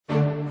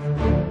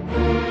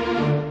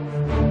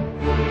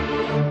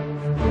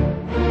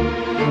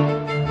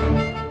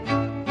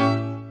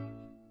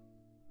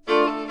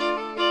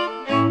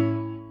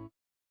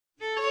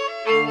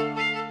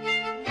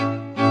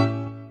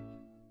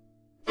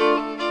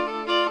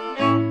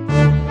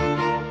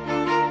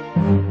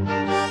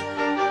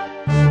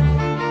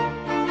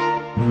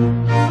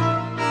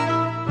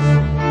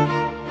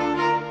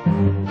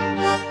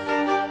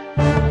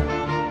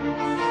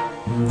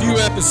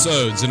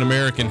episodes in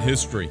American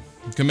history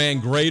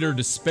command greater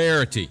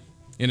disparity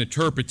in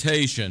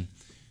interpretation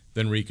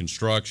than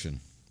Reconstruction.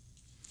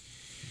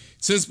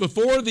 Since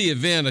before the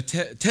event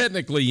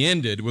technically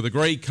ended with the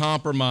Great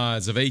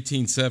Compromise of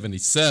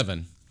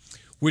 1877,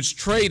 which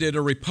traded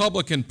a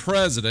Republican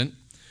president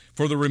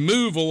for the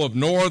removal of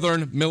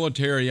Northern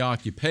military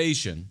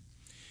occupation,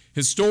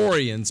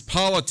 historians,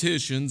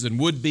 politicians, and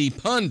would-be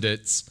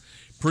pundits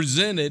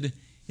presented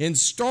in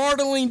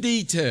startling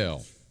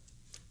detail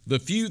the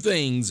few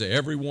things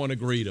everyone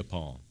agreed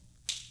upon: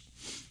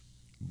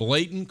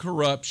 blatant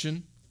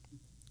corruption,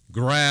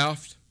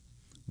 graft,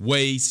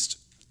 waste,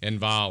 and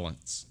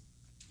violence.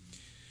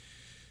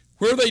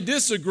 Where they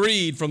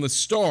disagreed from the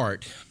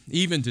start,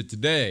 even to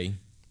today,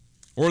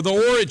 or the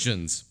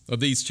origins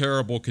of these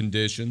terrible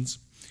conditions,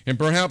 and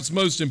perhaps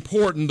most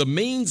important, the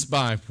means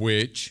by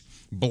which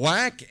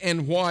black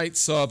and white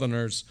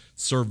Southerners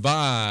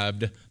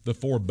survived the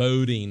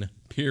foreboding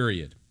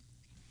period.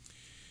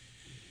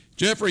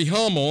 Jeffrey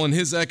Hummel, in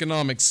his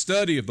economic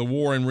study of the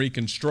War and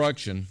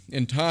Reconstruction,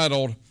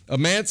 entitled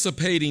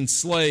Emancipating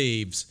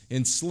Slaves,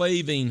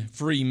 Enslaving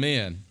Free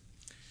Men,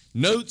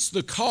 notes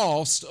the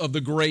cost of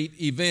the great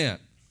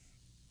event.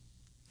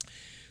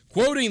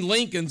 Quoting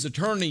Lincoln's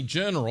Attorney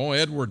General,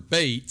 Edward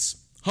Bates,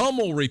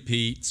 Hummel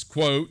repeats,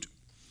 quote,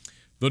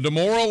 "The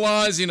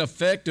demoralizing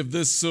effect of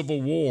this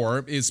Civil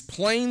War is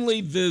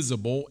plainly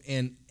visible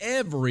in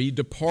every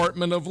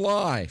department of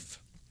life.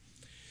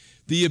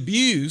 The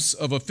abuse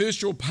of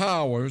official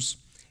powers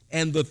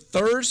and the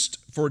thirst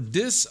for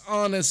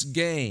dishonest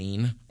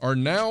gain are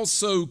now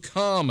so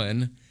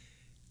common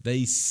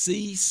they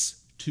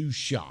cease to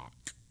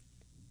shock."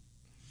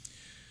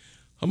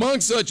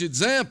 Among such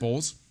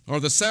examples are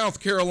the South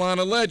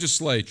Carolina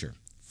legislature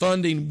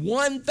funding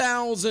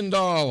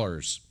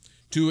 $1,000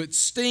 to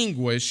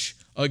extinguish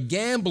a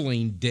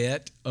gambling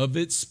debt of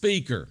its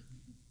speaker,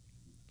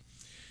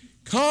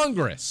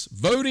 Congress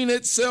voting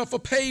itself a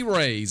pay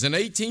raise in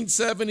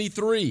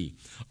 1873,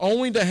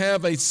 only to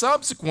have a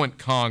subsequent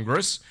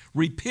Congress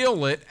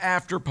repeal it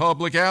after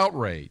public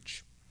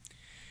outrage,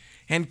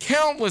 and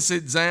countless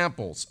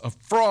examples of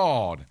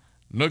fraud,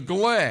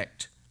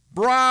 neglect,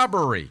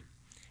 bribery,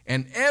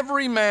 and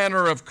every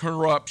manner of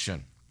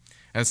corruption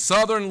as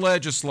Southern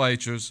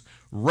legislatures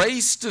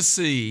raced to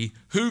see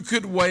who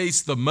could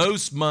waste the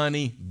most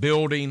money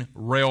building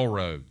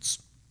railroads.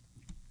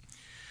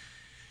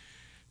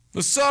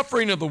 The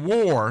suffering of the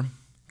war,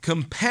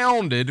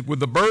 compounded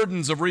with the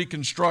burdens of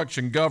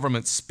Reconstruction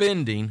government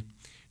spending,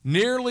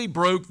 nearly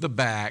broke the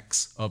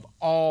backs of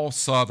all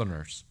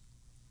Southerners.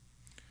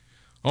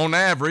 On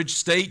average,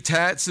 state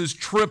taxes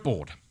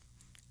tripled,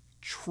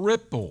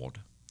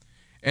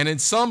 and in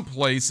some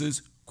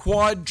places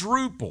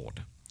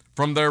quadrupled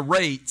from their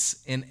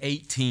rates in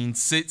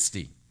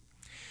 1860.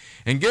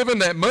 And given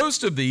that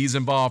most of these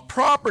involve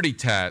property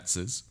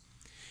taxes,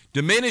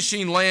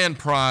 diminishing land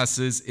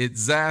prices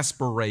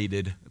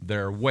exasperated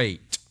their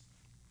weight.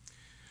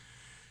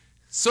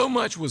 So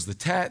much was the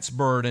tax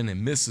burden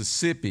in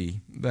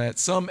Mississippi that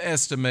some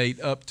estimate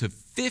up to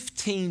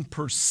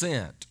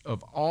 15%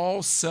 of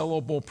all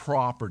sellable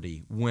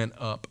property went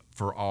up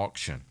for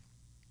auction.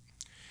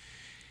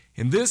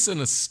 And this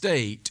in a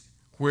state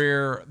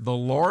where the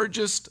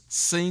largest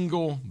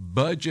single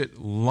budget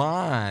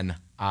line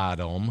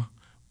item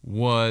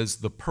was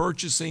the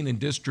purchasing and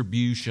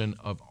distribution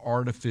of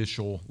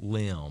artificial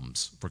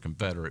limbs for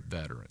Confederate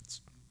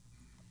veterans.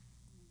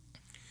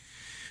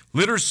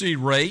 Literacy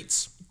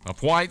rates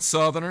of white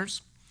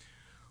Southerners,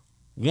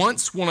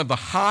 once one of the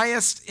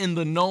highest in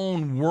the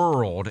known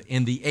world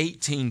in the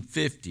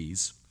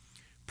 1850s,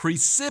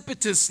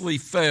 precipitously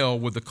fell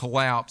with the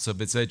collapse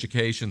of its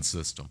education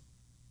system.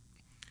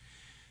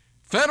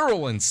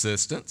 Federal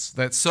insistence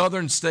that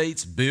Southern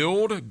states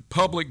build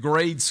public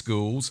grade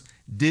schools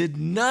did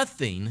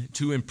nothing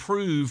to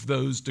improve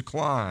those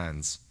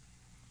declines.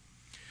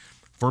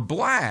 For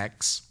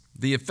blacks,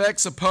 the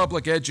effects of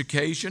public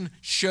education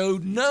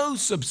showed no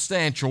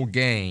substantial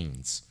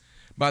gains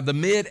by the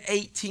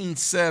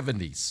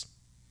mid-1870s,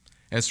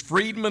 as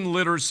freedmen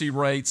literacy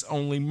rates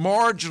only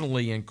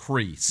marginally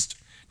increased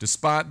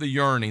despite the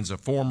yearnings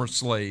of former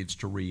slaves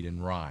to read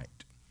and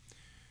write.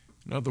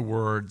 In other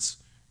words,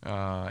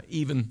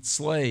 even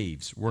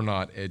slaves were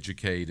not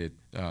educated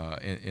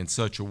in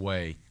such a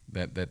way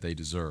that they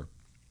deserve.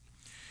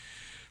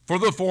 For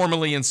the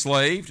formerly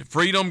enslaved,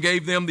 freedom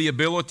gave them the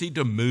ability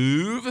to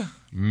move,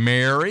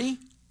 marry,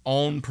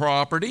 own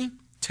property,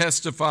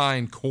 testify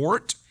in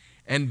court,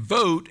 and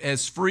vote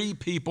as free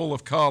people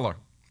of color.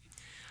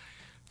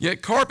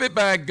 Yet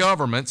carpetbag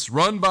governments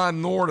run by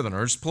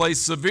Northerners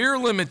placed severe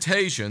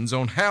limitations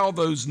on how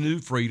those new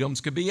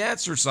freedoms could be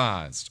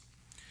exercised.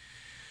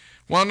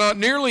 While not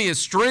nearly as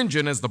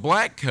stringent as the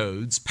black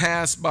codes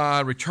passed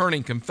by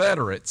returning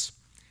Confederates,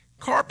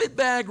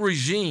 carpetbag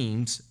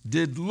regimes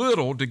did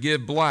little to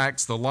give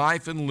blacks the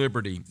life and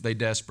liberty they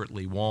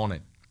desperately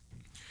wanted.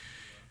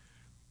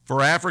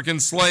 For African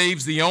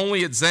slaves, the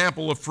only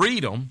example of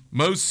freedom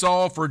most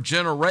saw for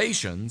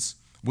generations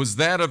was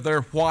that of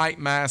their white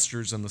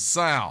masters in the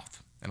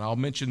South. And I'll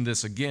mention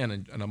this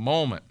again in a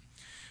moment.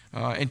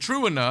 And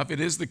true enough,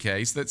 it is the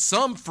case that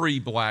some free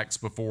blacks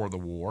before the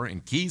war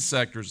in key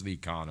sectors of the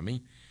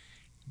economy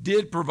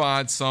did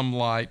provide some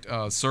light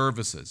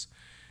services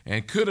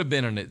and could have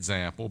been an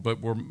example,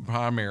 but were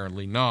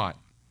primarily not,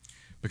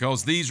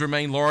 because these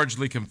remain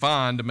largely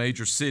confined to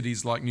major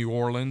cities like New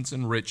Orleans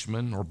and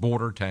Richmond, or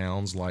border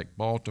towns like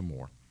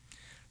Baltimore.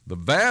 The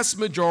vast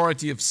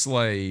majority of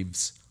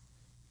slaves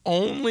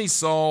only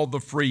saw the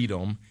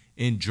freedom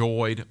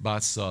enjoyed by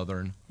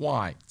Southern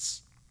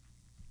whites.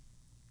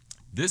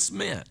 This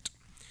meant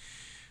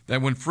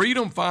that when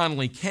freedom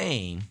finally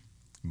came,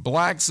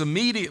 blacks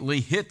immediately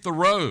hit the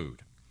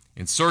road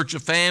in search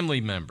of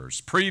family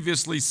members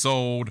previously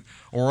sold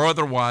or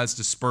otherwise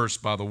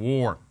dispersed by the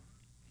war.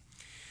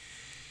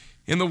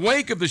 In the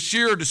wake of the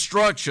sheer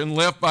destruction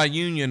left by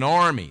Union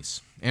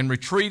armies and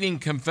retreating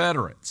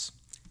Confederates,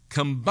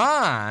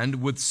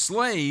 combined with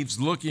slaves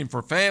looking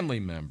for family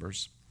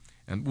members,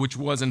 and which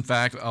was in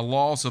fact a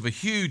loss of a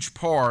huge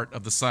part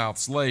of the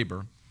South's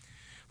labor,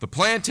 the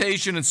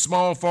plantation and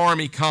small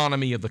farm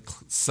economy of the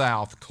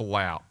South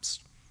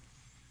collapsed.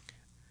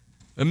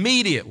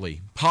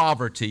 Immediately,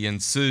 poverty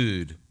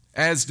ensued,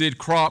 as did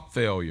crop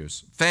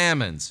failures,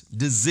 famines,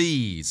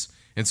 disease,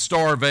 and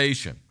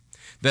starvation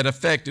that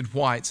affected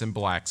whites and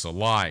blacks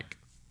alike.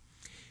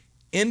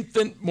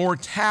 Infant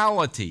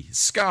mortality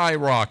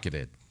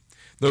skyrocketed,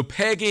 though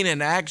pegging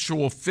an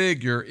actual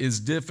figure is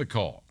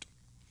difficult.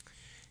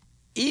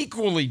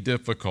 Equally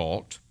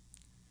difficult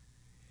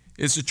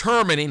is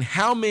determining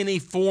how many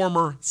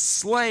former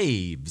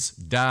slaves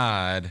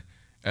died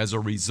as a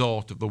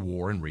result of the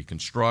war and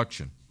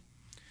Reconstruction.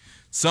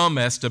 Some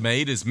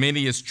estimate as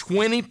many as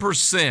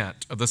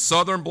 20% of the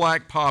Southern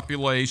black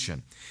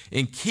population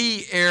in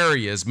key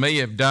areas may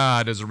have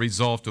died as a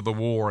result of the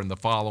war and the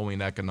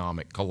following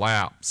economic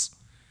collapse.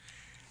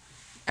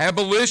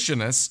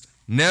 Abolitionists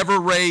never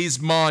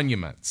raised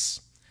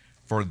monuments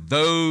for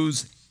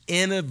those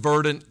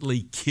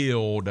inadvertently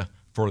killed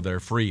for their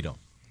freedom.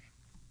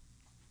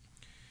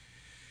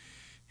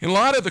 In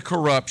light of the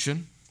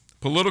corruption,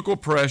 political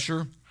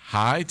pressure,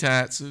 high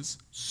taxes,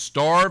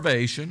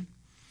 starvation,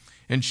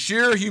 and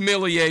sheer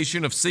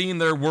humiliation of seeing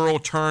their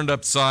world turned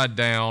upside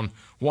down,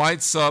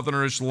 white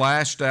Southerners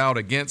lashed out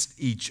against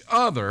each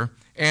other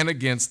and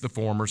against the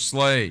former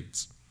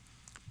slaves.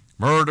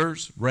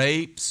 Murders,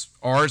 rapes,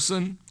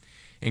 arson,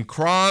 and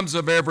crimes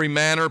of every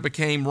manner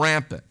became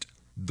rampant,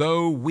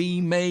 though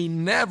we may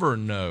never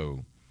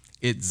know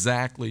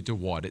exactly to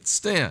what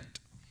extent.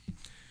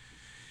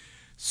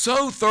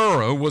 So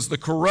thorough was the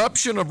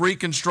corruption of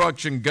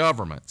Reconstruction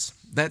governments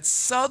that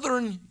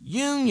Southern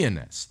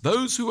Unionists,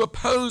 those who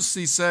opposed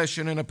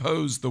secession and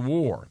opposed the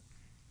war,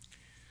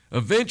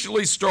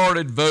 eventually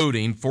started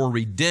voting for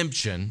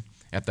redemption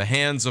at the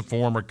hands of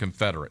former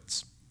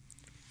Confederates.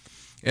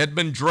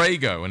 Edmund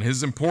Drago, in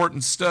his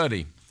important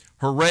study,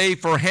 Hooray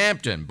for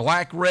Hampton,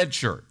 Black Red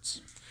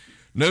Shirts,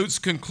 notes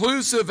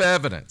conclusive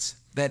evidence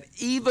that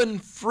even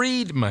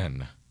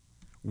freedmen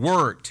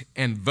worked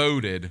and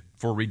voted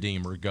for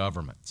Redeemer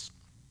governments.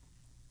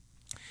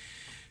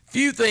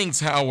 Few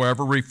things,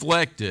 however,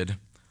 reflected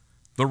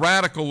the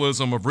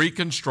radicalism of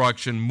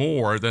Reconstruction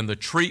more than the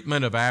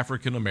treatment of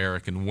African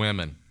American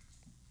women.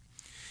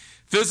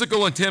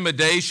 Physical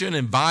intimidation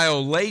and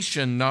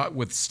violation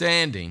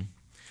notwithstanding,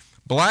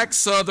 black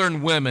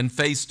Southern women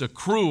faced a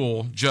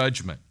cruel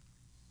judgment.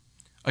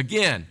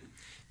 Again,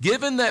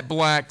 given that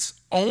blacks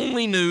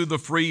only knew the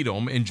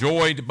freedom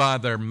enjoyed by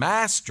their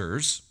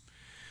masters,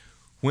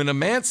 when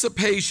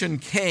emancipation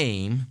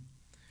came,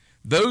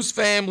 those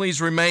families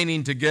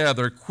remaining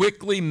together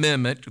quickly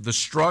mimicked the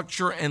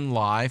structure and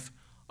life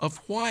of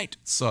white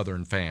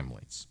Southern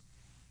families.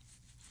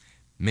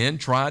 Men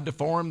tried to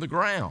farm the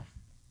ground.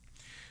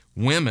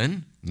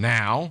 Women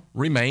now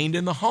remained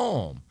in the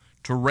home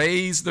to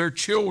raise their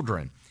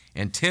children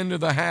and tend to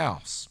the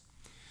house.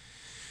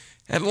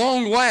 At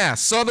long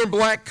last, Southern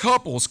black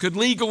couples could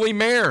legally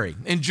marry,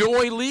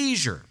 enjoy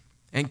leisure,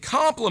 and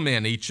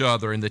complement each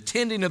other in the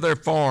tending of their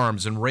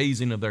farms and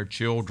raising of their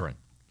children.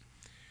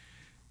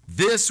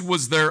 This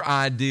was their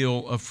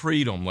ideal of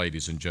freedom,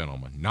 ladies and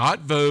gentlemen.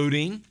 Not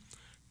voting,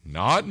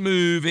 not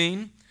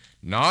moving,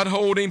 not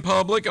holding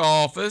public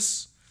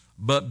office,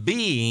 but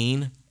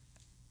being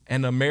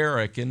an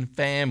American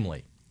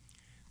family,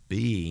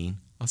 being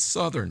a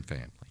Southern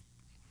family.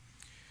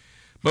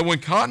 But when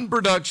cotton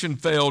production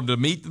failed to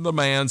meet the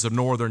demands of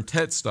northern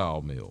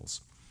textile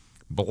mills,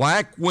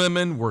 black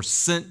women were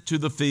sent to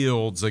the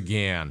fields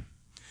again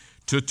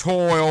to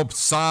toil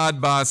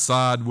side by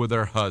side with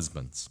their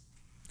husbands.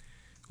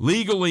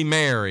 Legally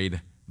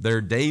married,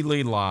 their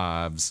daily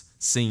lives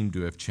seem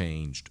to have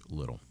changed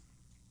little.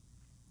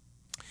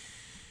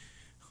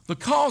 The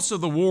costs of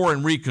the war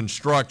and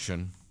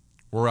Reconstruction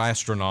were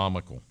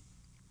astronomical.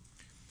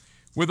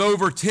 With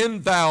over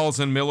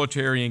 10,000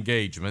 military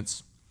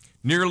engagements,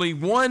 nearly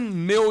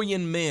 1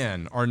 million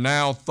men are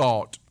now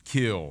thought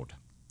killed,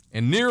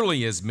 and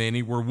nearly as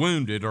many were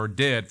wounded or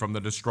dead from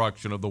the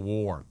destruction of the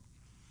war,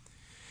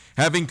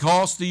 having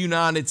cost the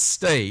United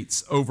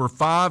States over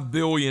 $5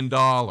 billion.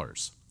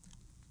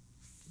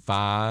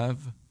 $5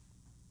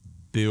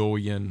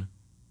 billion.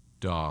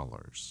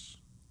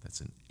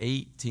 That's in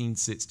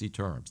 1860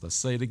 terms. Let's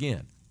say it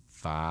again.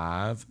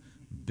 $5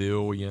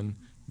 billion.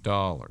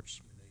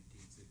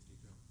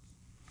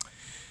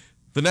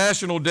 The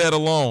national debt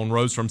alone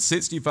rose from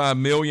 $65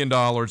 million in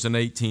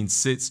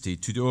 1860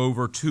 to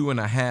over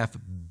 $2.5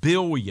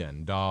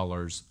 billion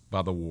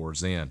by the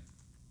war's end.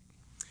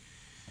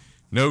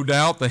 No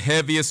doubt the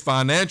heaviest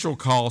financial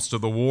cost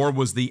of the war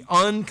was the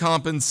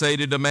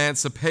uncompensated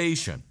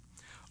emancipation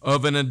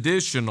of an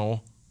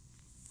additional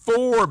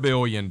 $4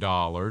 billion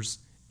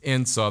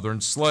in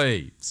Southern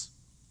slaves.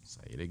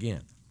 Say it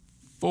again,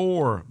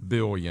 $4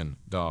 billion.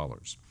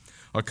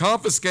 A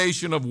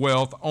confiscation of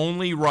wealth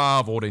only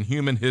rivaled in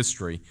human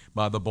history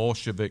by the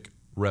Bolshevik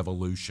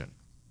Revolution.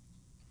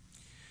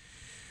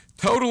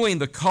 Totaling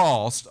the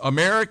cost,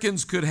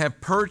 Americans could have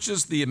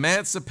purchased the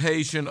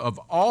emancipation of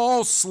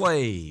all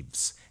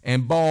slaves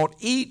and bought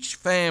each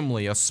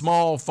family a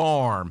small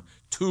farm,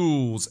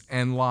 tools,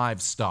 and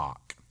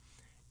livestock,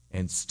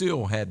 and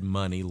still had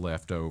money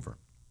left over.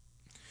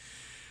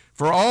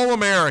 For all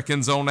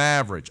Americans on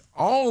average,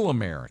 all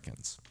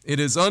Americans,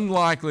 it is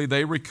unlikely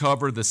they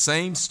recover the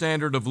same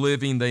standard of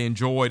living they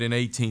enjoyed in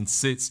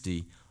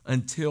 1860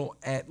 until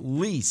at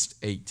least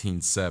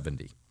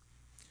 1870.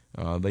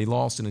 They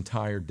lost an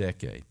entire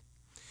decade.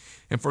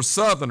 And for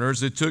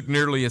Southerners, it took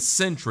nearly a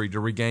century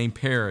to regain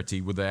parity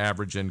with the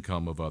average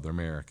income of other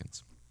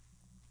Americans.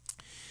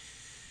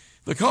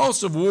 The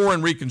cost of war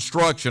and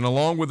Reconstruction,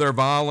 along with their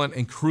violent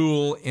and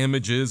cruel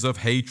images of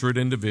hatred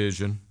and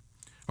division,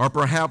 are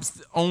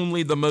perhaps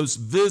only the most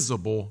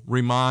visible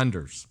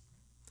reminders.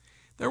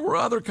 There were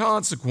other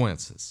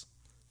consequences,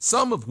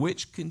 some of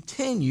which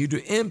continue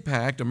to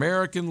impact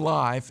American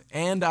life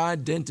and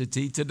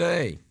identity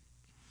today.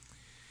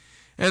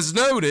 As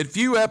noted,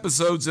 few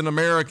episodes in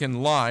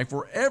American life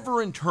were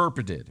ever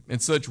interpreted in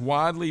such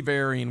widely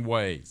varying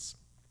ways.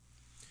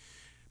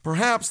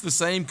 Perhaps the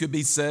same could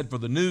be said for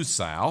the New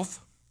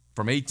South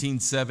from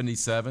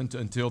 1877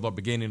 until the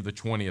beginning of the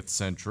 20th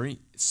century,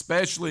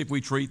 especially if we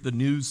treat the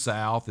New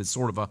South as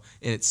sort of an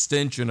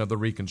extension of the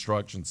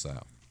Reconstruction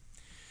South.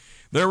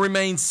 There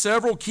remain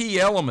several key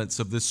elements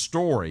of this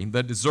story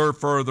that deserve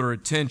further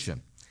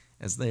attention,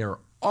 as they are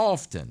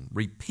often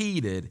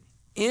repeated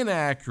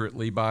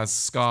inaccurately by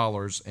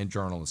scholars and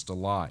journalists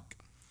alike.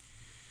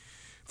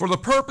 For the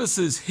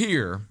purposes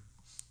here,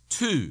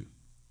 two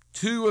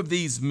of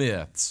these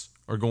myths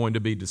are going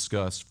to be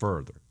discussed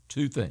further.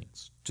 Two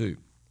things.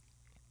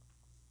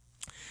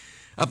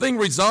 I think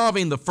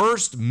resolving the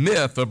first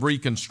myth of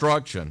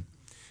Reconstruction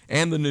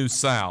and the New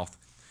South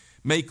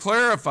may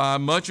clarify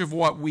much of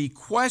what we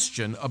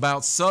question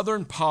about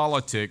Southern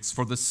politics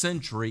for the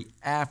century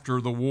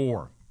after the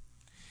war.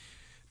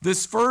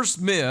 This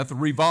first myth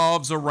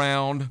revolves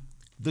around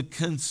the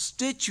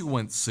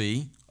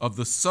constituency of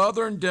the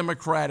Southern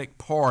Democratic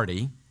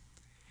Party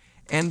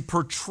and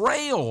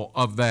portrayal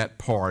of that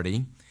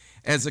party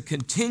as a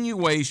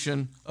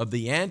continuation of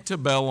the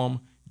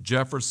antebellum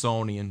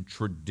Jeffersonian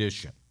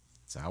tradition.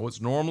 That's how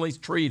it's normally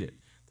treated.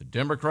 The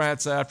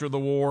Democrats after the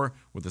war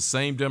were the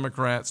same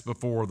Democrats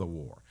before the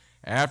war.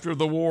 After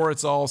the war,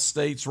 it's all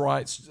states'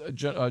 rights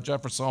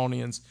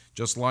Jeffersonians,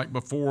 just like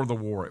before the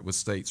war it was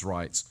states'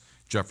 rights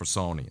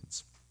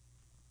Jeffersonians.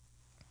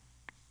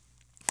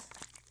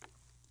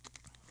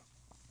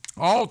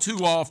 All too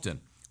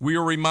often, we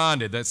are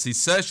reminded that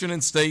secession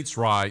and states'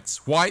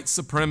 rights, white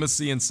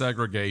supremacy and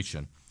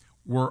segregation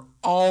were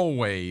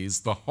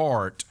always the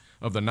heart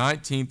of the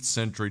 19th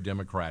century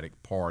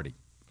Democratic Party.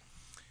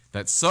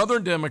 That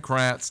Southern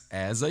Democrats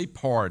as a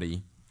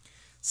party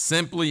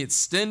simply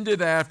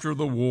extended after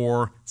the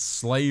war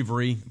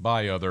slavery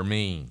by other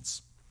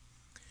means.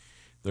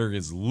 There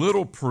is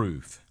little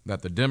proof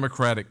that the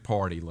Democratic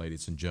Party,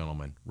 ladies and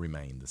gentlemen,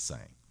 remained the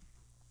same.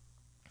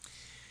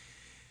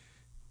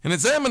 An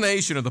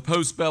examination of the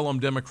postbellum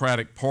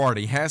Democratic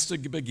Party has to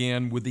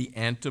begin with the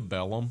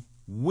antebellum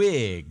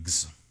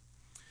Whigs.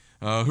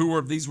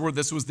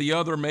 This was the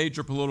other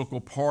major political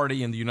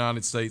party in the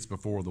United States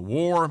before the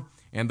war,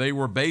 and they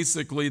were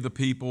basically the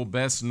people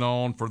best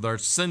known for their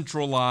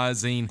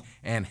centralizing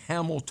and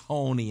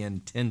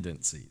Hamiltonian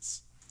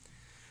tendencies.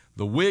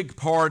 The Whig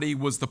Party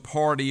was the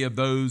party of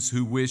those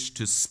who wished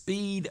to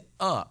speed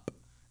up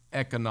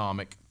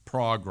economic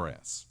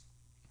progress.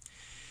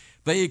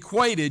 They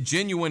equated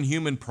genuine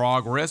human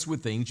progress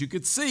with things you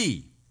could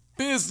see: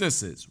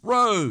 businesses,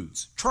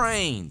 roads,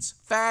 trains,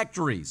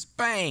 factories,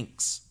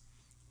 banks,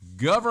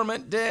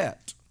 government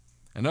debt,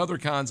 and other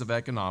kinds of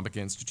economic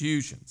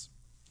institutions.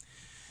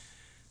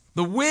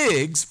 The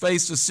Whigs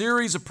faced a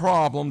series of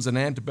problems in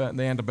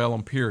the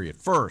antebellum period.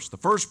 The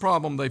first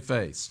problem they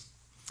faced: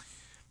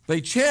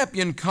 they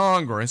championed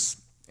Congress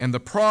and the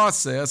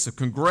process of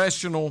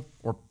congressional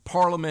or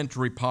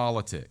parliamentary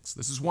politics.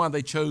 This is why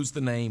they chose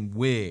the name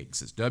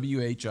Whigs. It's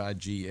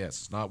W-H-I-G-S.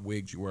 It's not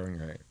wigs you're wearing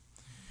your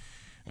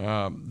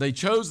hair. They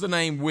chose the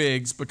name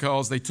Whigs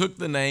because they took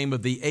the name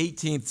of the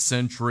 18th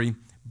century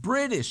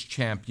British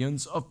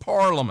champions of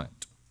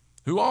Parliament,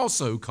 who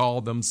also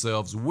called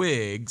themselves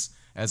Whigs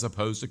as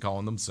opposed to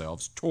calling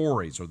themselves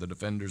Tories, or the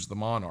defenders of the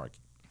monarchy.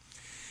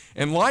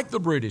 And like the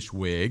British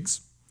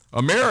Whigs,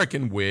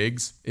 American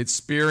Whigs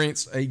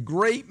experienced a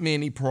great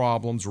many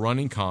problems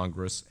running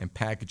Congress and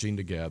packaging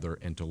together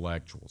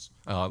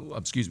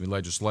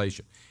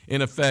legislation.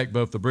 In effect,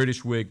 both the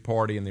British Whig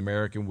Party and the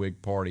American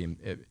Whig Party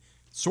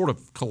sort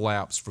of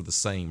collapsed for the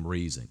same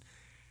reason.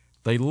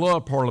 They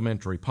loved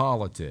parliamentary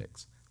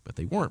politics, but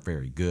they weren't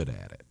very good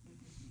at it.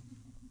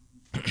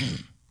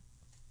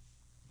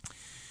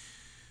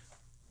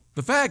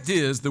 The fact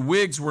is, the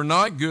Whigs were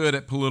not good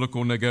at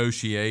political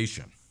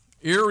negotiation,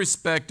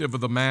 irrespective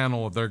of the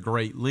mantle of their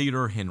great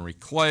leader, Henry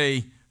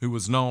Clay, who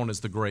was known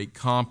as the Great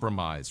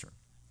Compromiser.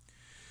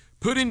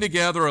 Putting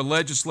together a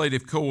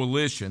legislative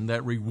coalition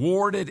that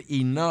rewarded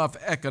enough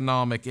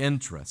economic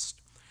interest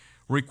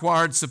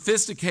required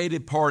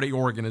sophisticated party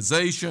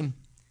organization,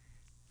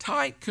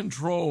 tight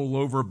control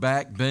over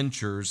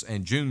backbenchers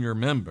and junior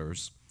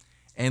members,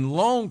 and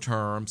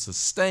long-term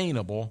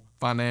sustainable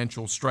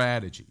financial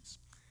strategies.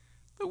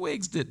 The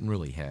Whigs didn't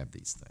really have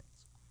these things.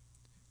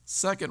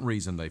 Second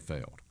reason they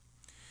failed.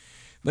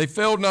 They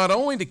failed not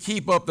only to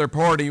keep up their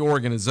party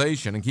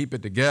organization and keep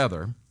it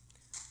together,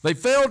 they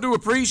failed to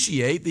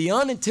appreciate the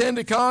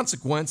unintended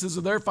consequences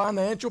of their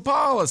financial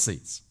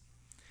policies.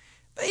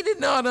 They did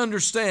not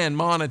understand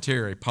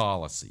monetary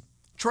policy,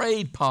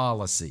 trade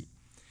policy,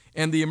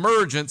 and the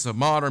emergence of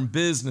modern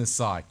business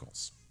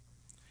cycles.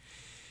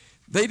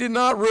 They did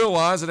not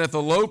realize that at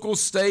the local,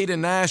 state,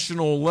 and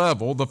national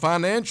level, the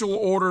financial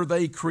order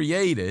they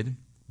created,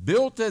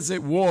 built as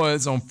it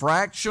was on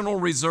fractional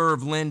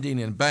reserve lending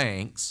in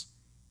banks,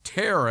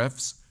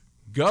 tariffs,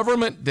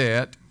 government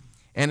debt,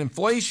 and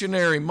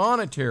inflationary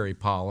monetary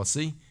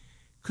policy,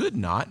 could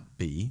not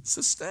be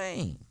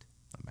sustained.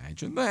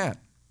 Imagine that.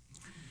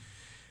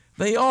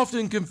 They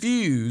often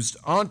confused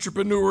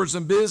entrepreneurs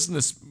and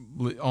business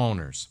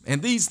owners,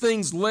 and these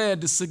things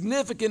led to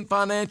significant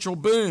financial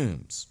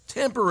booms,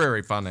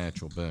 temporary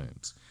financial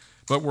booms,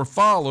 but were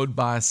followed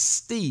by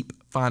steep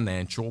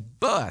financial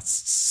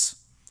busts.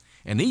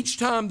 And each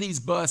time these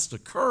busts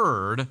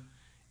occurred,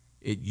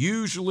 it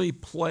usually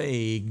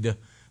plagued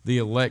the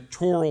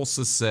electoral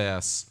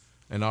success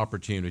and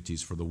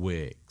opportunities for the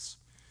Whigs.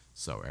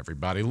 So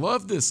everybody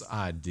loved this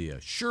idea.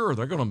 Sure,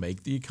 they're going to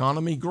make the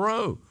economy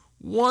grow.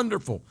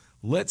 Wonderful.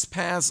 Let's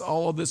pass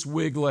all of this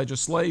Whig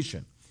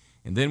legislation.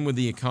 And then when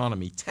the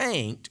economy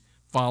tanked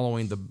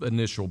following the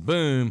initial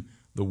boom,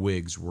 the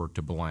Whigs were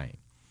to blame.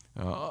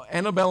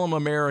 Antebellum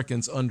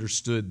Americans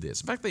understood this.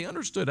 In fact, they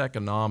understood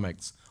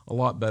economics a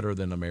lot better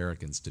than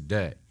Americans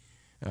today.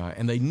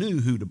 And they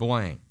knew who to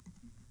blame.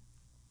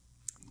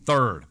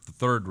 The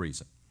third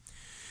reason.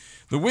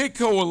 The Whig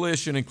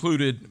coalition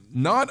included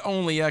not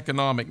only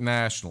economic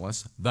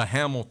nationalists, the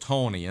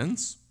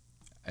Hamiltonians,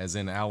 as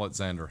in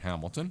Alexander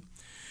Hamilton,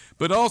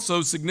 but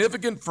also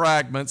significant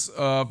fragments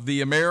of the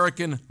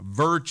American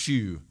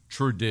virtue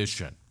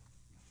tradition,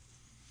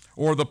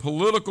 or the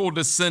political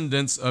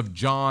descendants of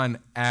John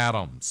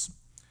Adams.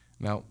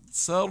 Now,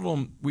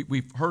 seldom,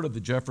 we've heard of the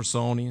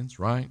Jeffersonians,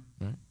 right?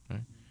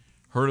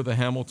 Heard of the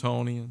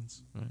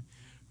Hamiltonians, right?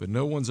 But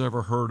no one's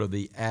ever heard of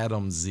the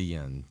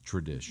Adamsian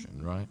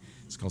tradition, right?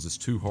 It's because it's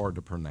too hard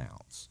to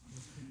pronounce.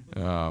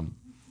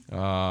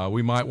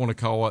 We might want to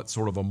call it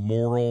sort of a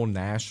moral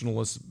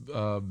nationalist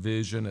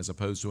vision as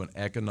opposed to an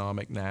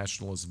economic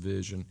nationalist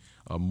vision,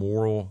 a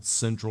moral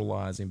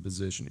centralizing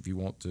position if you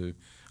want to.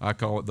 I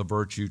call it the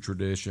virtue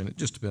tradition. It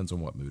just depends on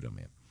what mood I'm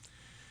in.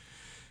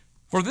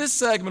 For this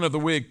segment of the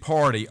Whig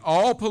Party,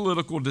 all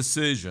political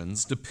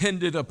decisions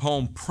depended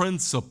upon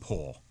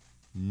principle,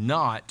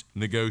 not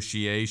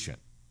negotiation.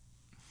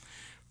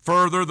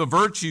 Further, the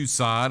virtue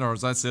side, or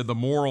as I said, the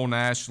moral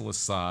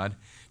nationalist side,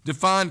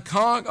 defined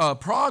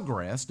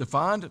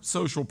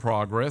social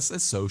progress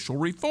as social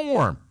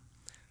reform.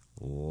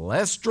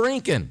 Less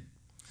drinking,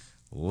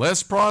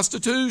 less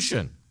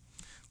prostitution,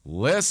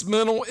 less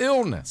mental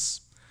illness,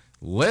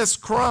 less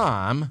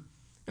crime,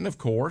 and of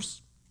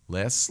course,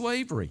 less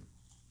slavery.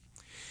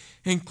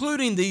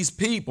 Including these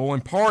people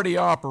in party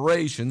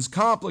operations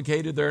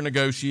complicated their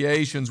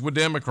negotiations with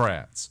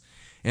Democrats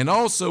and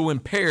also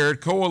impaired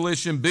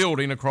coalition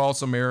building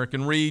across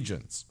American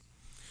regions.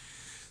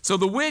 So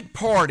the Whig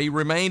Party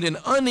remained an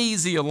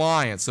uneasy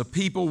alliance of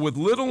people with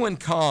little in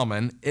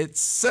common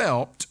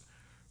except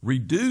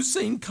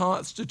reducing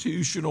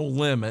constitutional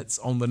limits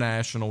on the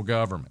national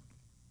government.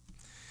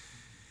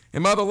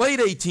 And by the late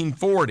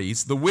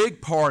 1840s, the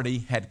Whig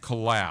Party had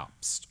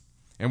collapsed.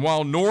 And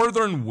while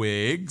Northern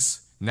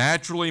Whigs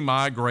naturally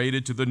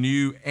migrated to the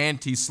new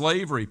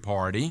anti-slavery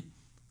party,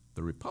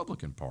 the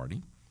Republican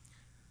Party,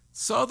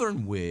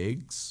 Southern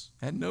Whigs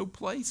had no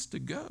place to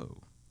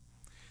go.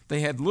 They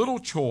had little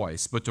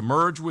choice but to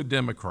merge with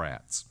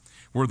Democrats,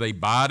 where they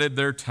bided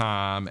their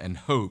time and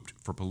hoped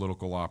for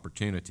political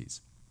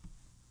opportunities.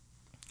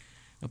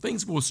 Now,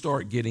 things will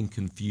start getting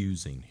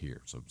confusing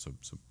here. So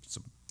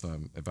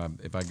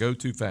if I go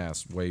too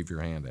fast, wave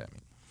your hand at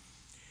me.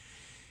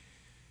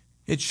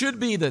 It should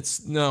be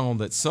known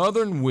that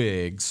Southern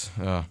Whigs,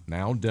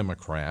 now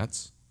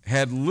Democrats,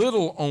 had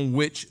little on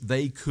which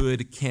they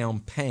could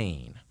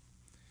campaign.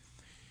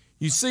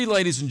 You see,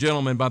 ladies and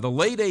gentlemen, by the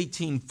late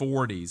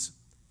 1840s,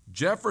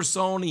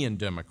 Jeffersonian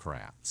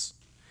Democrats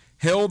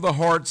held the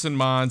hearts and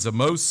minds of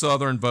most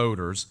Southern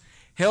voters,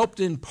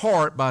 helped in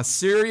part by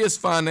serious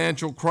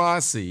financial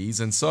crises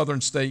in Southern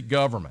state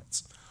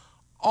governments,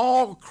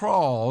 all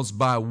caused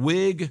by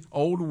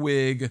old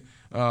Whig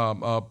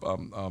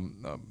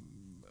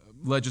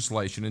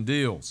legislation and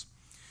deals.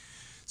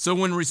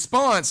 So in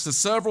response to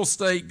several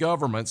state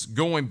governments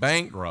going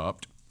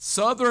bankrupt,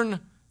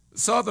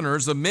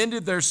 Southerners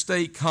amended their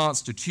state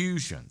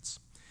constitutions,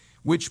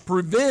 which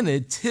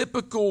prevented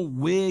typical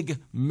Whig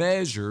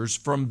measures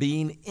from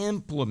being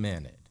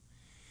implemented.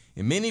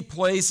 In many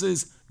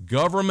places,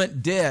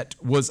 government debt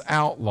was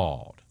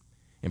outlawed.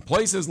 In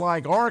places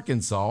like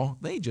Arkansas,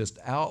 they just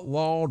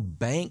outlawed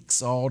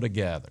banks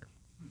altogether.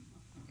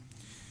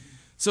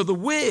 So the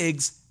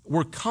Whigs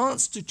were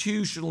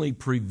constitutionally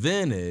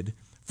prevented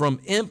from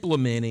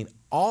implementing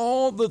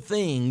all the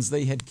things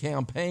they had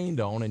campaigned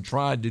on and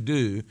tried to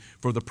do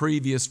for the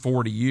previous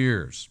 40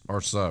 years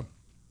or so.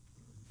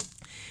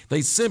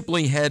 They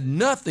simply had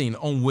nothing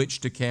on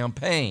which to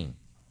campaign.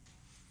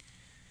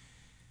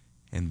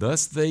 And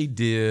thus they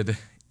did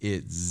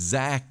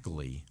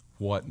exactly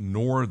what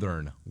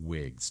Northern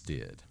Whigs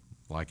did,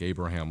 like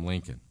Abraham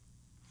Lincoln.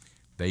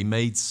 They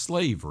made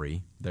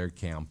slavery their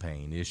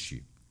campaign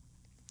issue.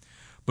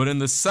 But in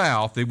the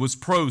South, it was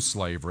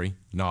pro-slavery,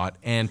 not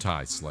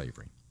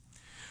anti-slavery.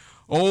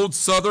 Old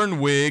Southern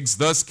Whigs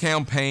thus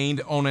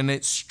campaigned on an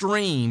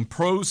extreme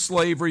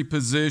pro-slavery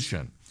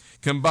position,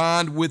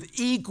 combined with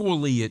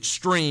equally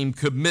extreme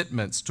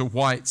commitments to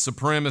white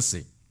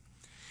supremacy.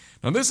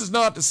 Now, this is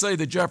not to say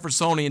that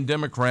Jeffersonian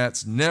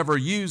Democrats never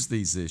used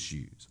these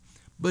issues,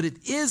 but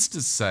it is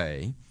to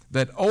say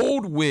that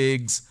old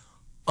Whigs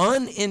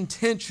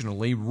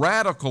unintentionally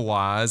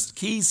radicalized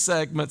key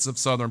segments of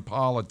Southern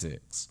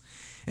politics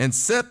and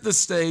set the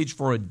stage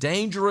for a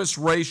dangerous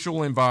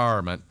racial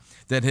environment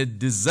that had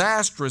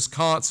disastrous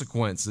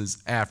consequences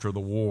after the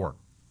war.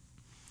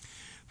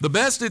 The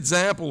best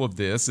example of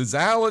this is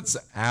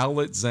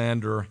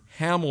Alexander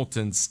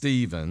Hamilton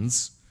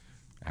Stevens'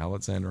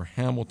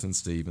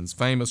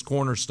 famous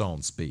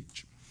Cornerstone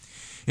speech,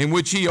 in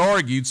which he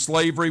argued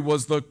slavery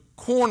was the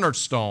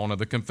cornerstone of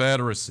the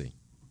Confederacy.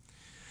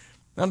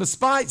 Now,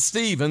 despite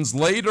Stevens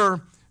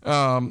later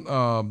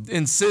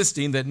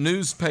insisting that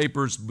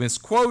newspapers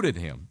misquoted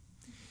him,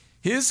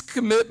 his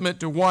commitment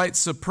to white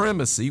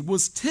supremacy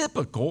was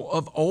typical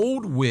of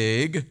old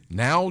Whig,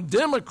 now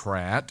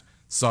Democrat,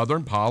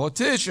 Southern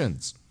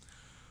politicians,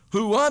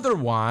 who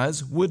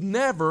otherwise would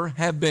never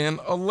have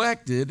been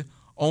elected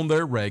on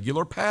their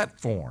regular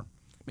platform.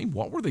 I mean,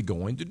 what were they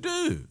going to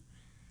do?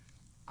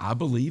 I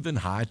believe in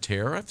high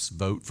tariffs,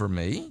 vote for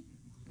me.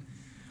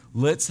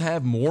 Let's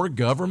have more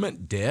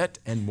government debt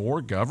and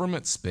more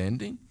government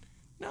spending?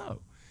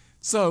 No.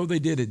 So they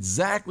did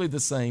exactly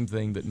the same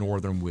thing that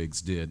Northern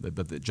Whigs did,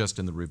 but just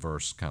in the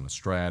reverse kind of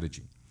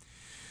strategy.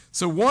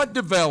 So what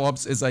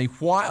develops is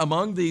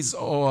among these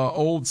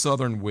old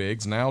Southern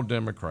Whigs, now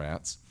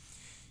Democrats,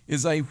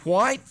 is a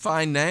white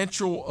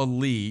financial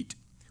elite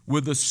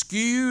with a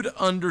skewed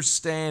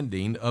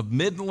understanding of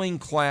middling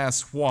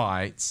class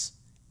whites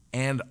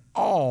and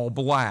all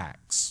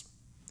blacks,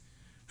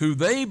 who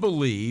they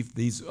believe,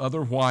 these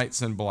other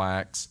whites and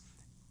blacks,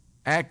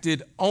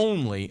 acted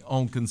only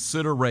on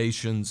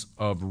considerations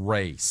of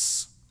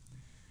race.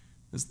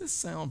 Does this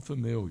sound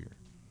familiar?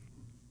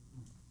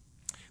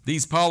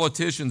 These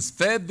politicians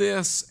fed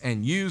this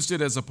and used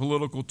it as a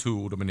political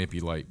tool to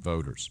manipulate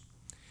voters.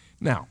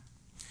 Now,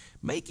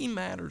 making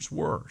matters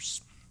worse,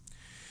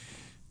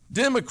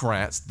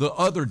 Democrats, the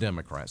other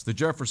Democrats, the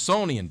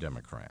Jeffersonian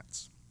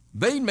Democrats,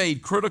 they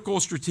made critical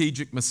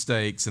strategic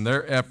mistakes in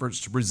their efforts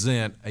to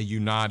present a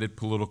united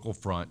political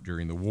front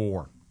during the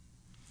war.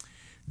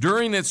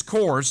 During its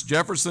course,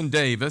 Jefferson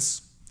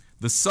Davis,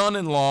 the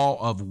son-in-law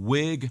of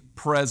Whig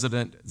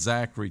President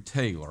Zachary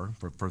Taylor,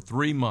 for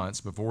 3 months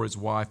before his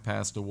wife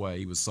passed away,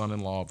 he was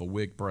son-in-law of a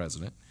Whig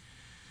president,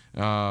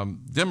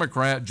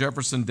 Democrat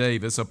Jefferson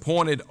Davis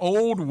appointed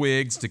old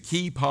Whigs to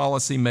key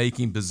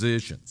policy-making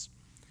positions,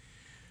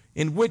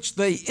 in which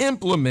they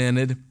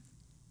implemented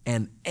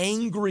an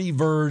angry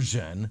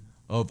version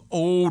of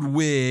old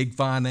Whig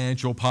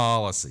financial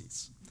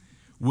policies,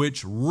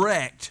 which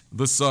wrecked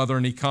the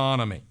Southern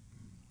economy.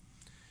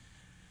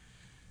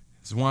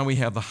 This is why we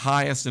have the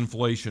highest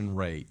inflation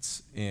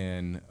rates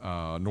in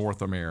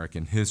North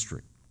American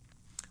history.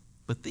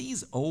 But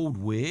these old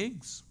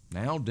Whigs,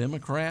 now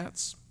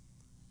Democrats,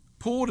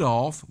 pulled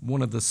off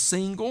one of the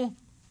single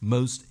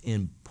most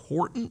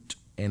important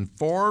and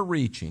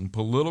far-reaching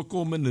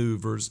political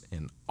maneuvers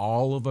in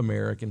all of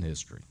American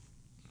history.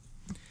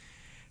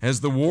 As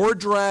the war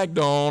dragged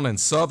on and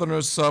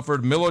Southerners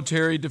suffered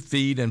military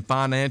defeat and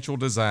financial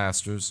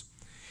disasters,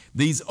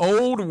 these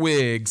old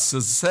Whigs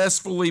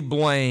successfully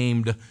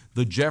blamed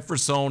the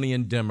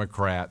Jeffersonian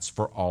Democrats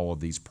for all of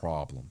these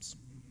problems,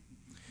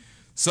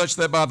 such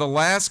that by the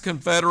last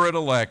Confederate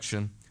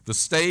election, the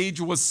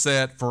stage was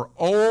set for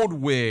old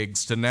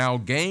Whigs to now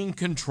gain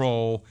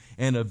control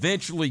and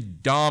eventually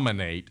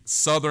dominate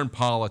Southern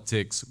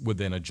politics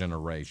within a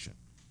generation.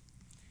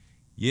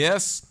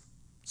 Yes,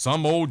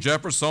 some old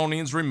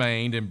Jeffersonians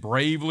remained and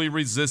bravely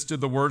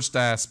resisted the worst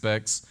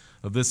aspects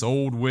of this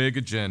old Whig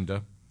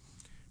agenda.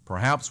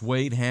 Perhaps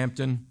Wade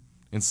Hampton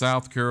in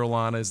South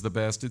Carolina is the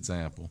best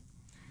example.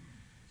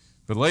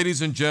 But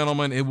ladies and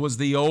gentlemen, it was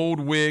the old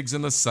Whigs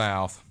in the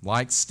South,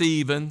 like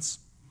Stevens,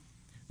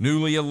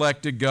 newly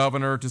elected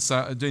governor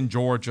in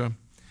Georgia,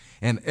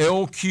 and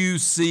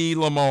L.Q.C.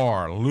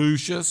 Lamar,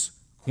 Lucius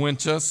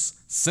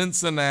Quintus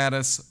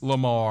Cincinnatus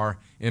Lamar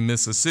in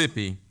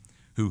Mississippi,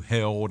 who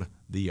held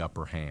the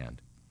upper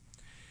hand.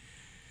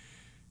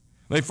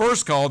 They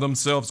first called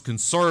themselves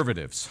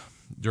conservatives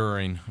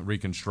during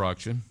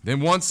Reconstruction,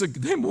 then once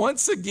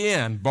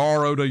again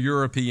borrowed a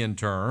European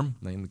term.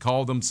 They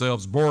called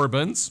themselves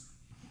Bourbons,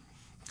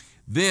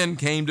 then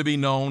came to be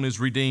known as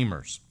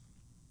Redeemers.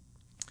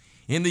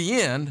 In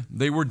the end,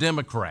 they were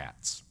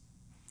Democrats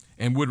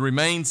and would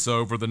remain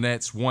so for the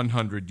next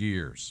 100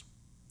 years.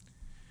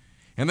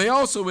 And they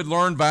also had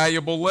learned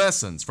valuable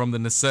lessons from the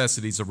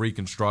necessities of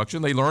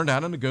Reconstruction. They learned how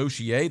to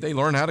negotiate. They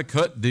learned how to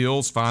cut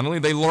deals, finally.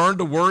 They learned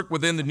to work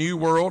within the new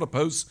world of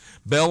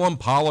post-bellum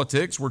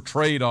politics where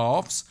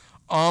trade-offs,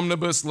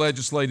 omnibus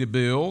legislative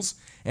bills,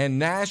 and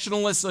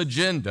nationalist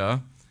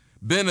agenda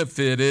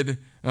benefited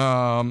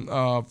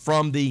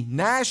from the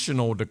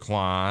national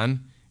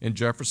decline in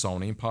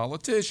Jeffersonian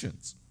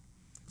politicians,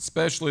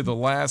 especially the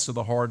last of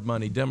the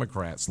hard-money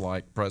Democrats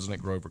like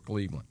President Grover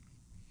Cleveland.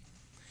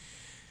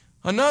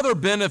 Another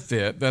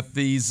benefit that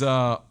these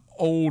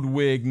old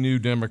Whig New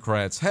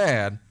Democrats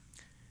had,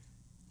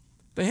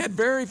 they had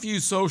very few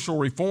social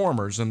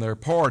reformers in their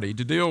party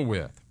to deal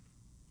with.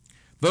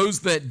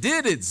 Those that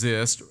did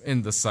exist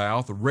in the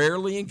South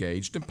rarely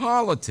engaged in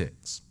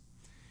politics.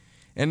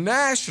 And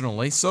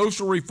nationally,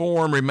 social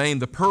reform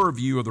remained the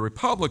purview of the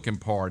Republican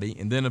Party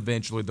and then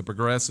eventually the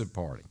Progressive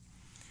Party.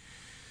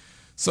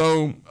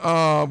 So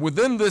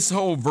within this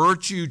whole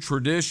virtue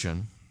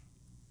tradition,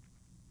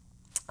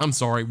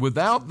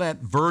 without that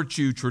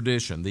virtue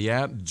tradition,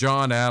 the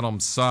John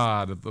Adams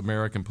side of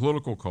American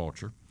political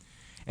culture,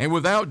 and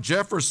without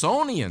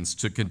Jeffersonians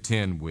to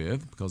contend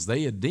with, because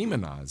they had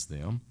demonized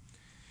them,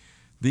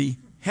 the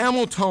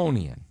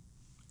Hamiltonian,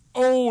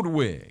 Old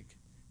Whig,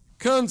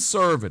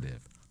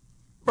 Conservative,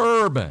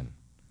 Bourbon,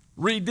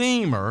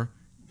 Redeemer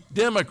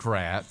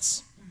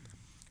Democrats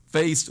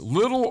faced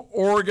little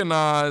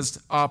organized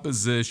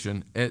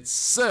opposition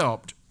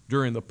except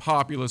during the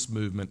populist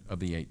movement of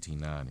the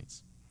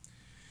 1890s.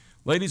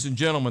 Ladies and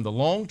gentlemen, the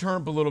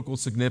long-term political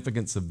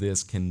significance of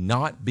this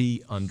cannot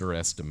be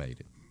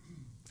underestimated.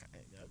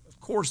 Of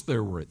course,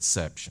 there were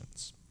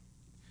exceptions.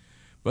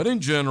 But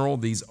in general,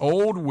 these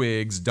old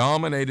Whigs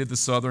dominated the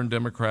Southern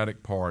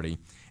Democratic Party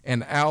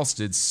and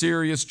ousted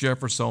serious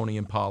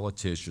Jeffersonian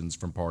politicians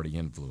from party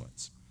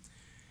influence.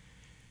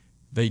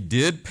 They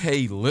did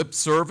pay lip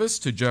service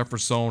to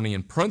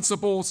Jeffersonian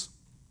principles,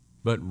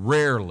 but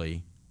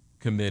rarely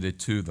committed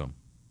to them.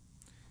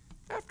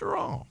 After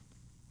all,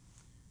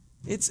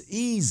 it's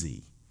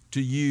easy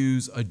to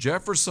use a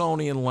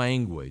Jeffersonian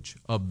language,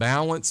 a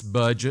balanced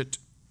budget,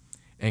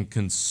 and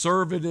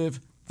conservative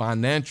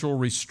financial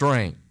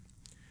restraint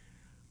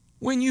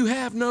when you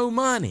have no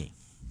money.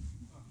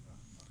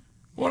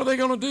 What are they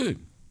going to do?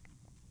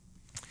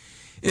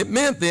 It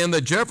meant then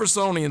that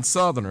Jeffersonian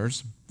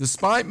Southerners,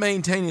 despite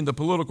maintaining the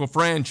political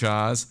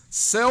franchise,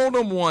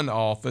 seldom won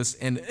office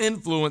and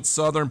influenced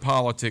Southern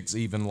politics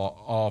even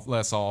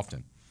less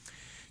often.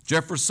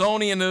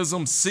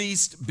 Jeffersonianism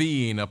ceased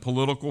being a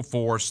political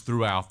force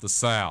throughout the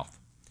South.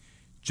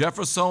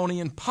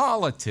 Jeffersonian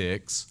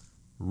politics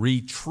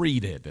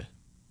retreated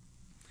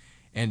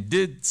and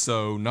did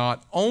so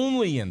not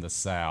only in the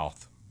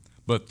South,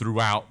 but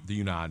throughout the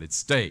United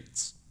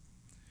States.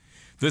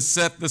 This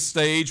set the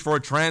stage for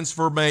a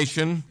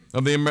transformation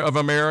of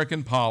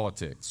American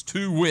politics.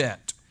 To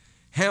wit,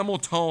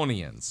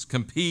 Hamiltonians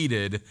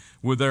competed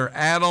with their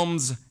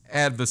Adams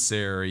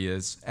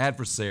adversaries,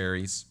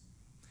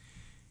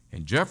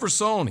 and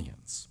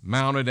Jeffersonians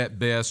mounted at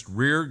best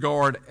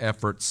rearguard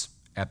efforts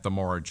at the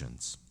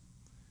margins.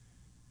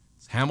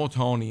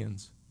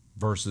 Hamiltonians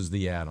versus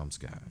the Adams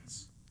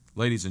guys.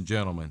 Ladies and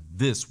gentlemen,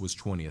 this was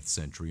 20th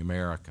century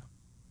America.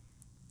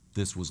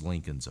 This was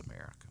Lincoln's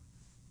America.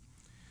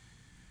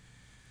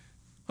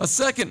 A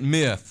second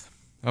myth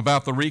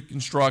about the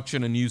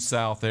Reconstruction and New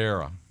South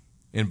era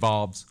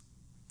involves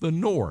the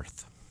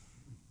North.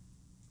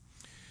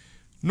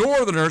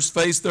 Northerners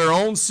faced their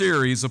own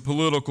series of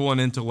political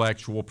and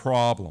intellectual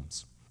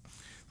problems.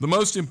 The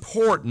most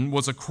important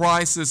was a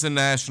crisis in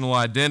national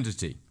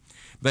identity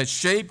that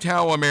shaped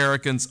how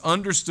Americans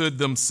understood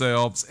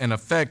themselves and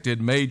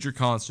affected major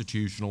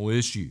constitutional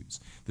issues.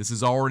 This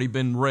has already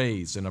been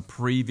raised in a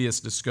previous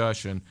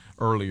discussion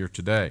earlier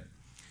today.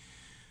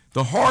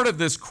 The heart of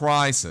this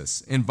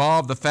crisis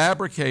involved the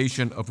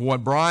fabrication of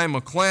what Brian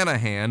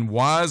McClanahan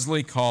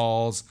wisely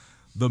calls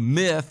the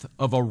myth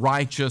of a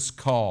righteous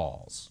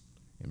cause.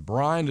 And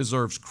Brian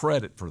deserves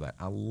credit for that.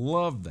 I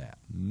love that.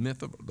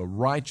 Myth of the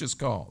righteous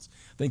cause.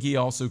 I think he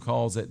also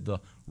calls it the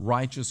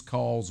righteous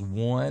cause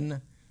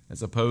won,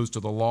 as opposed to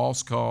the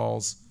lost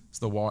cause. It's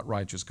the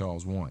righteous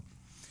cause won.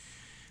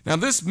 Now,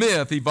 this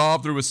myth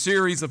evolved through a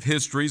series of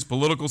histories,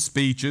 political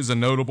speeches, and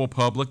notable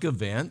public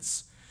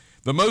events,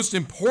 the most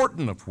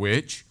important of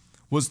which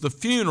was the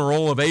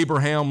funeral of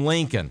Abraham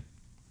Lincoln.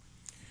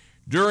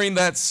 During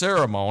that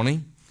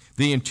ceremony,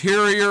 the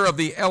interior of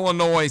the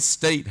Illinois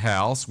State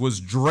House was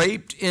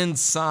draped in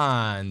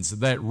signs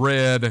that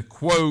read,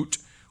 quote,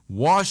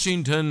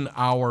 "Washington,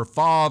 our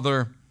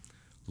father,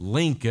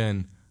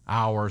 Lincoln,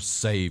 our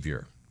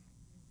savior."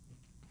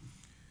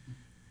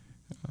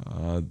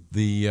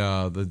 The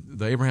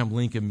Abraham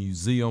Lincoln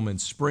Museum in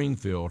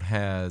Springfield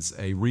has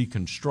a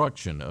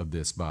reconstruction of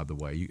this, by the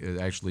way.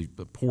 Actually,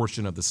 a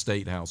portion of the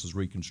State House is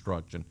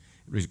reconstructed,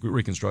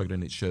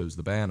 and it shows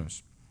the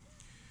banners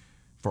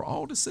for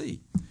all to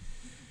see.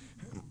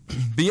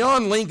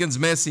 Beyond Lincoln's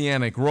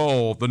messianic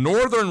role, the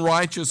Northern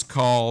righteous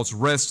cause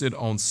rested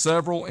on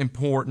several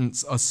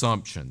important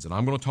assumptions, and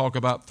I'm going to talk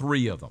about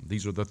three of them.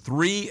 These are the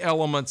three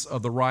elements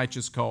of the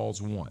righteous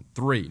cause one.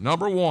 Three.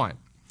 Number one,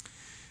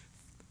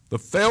 the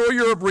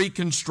failure of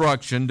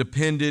Reconstruction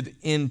depended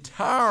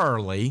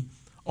entirely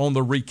on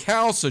the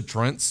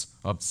recalcitrance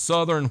of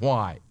Southern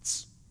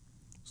whites.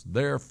 It's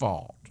their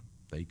fault.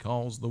 They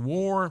caused the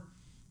war.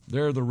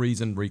 They're the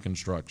reason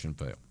Reconstruction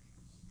failed.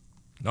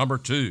 Number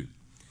two,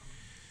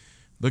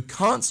 the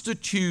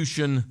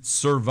Constitution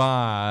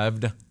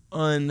survived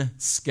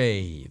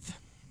unscathed.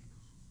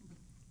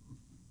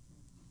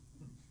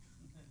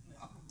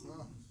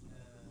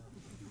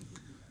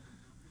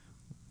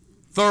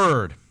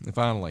 Third, and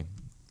finally,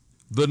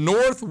 the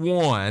North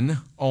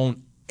won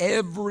on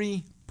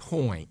every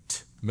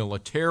point,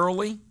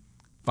 militarily,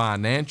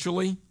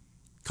 financially,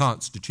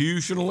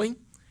 constitutionally,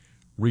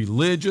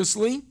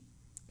 religiously,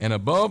 and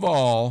above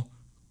all,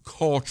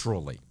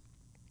 culturally.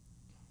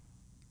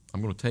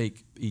 I'm going to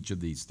take each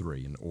of these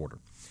three in order.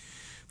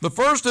 The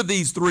first of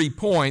these 3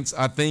 points,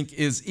 I think,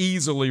 is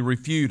easily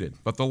refuted,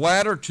 but the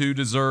latter two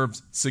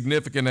deserves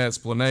significant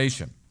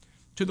explanation.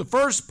 To the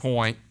first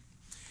point,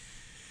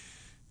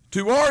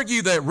 to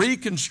argue that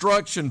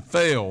Reconstruction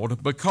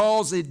failed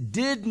because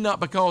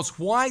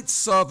white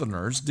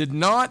Southerners did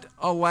not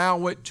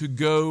allow it to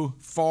go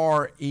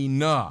far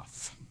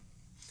enough,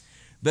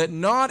 that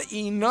not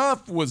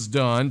enough was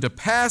done to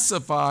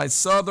pacify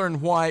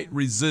Southern white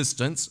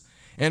resistance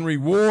and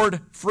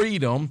reward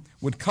freedom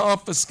with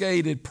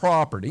confiscated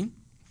property,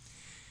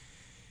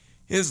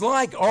 is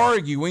like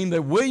arguing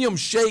that William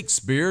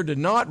Shakespeare did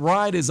not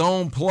write his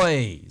own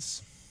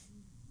plays.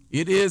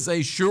 It is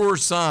a sure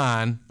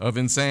sign of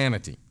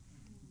insanity.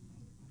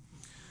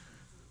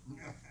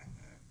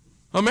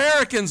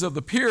 Americans of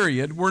the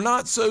period were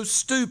not so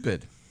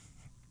stupid.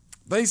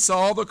 They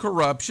saw the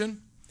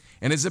corruption,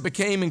 and as it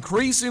became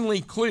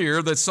increasingly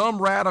clear that some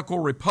radical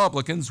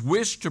Republicans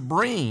wished to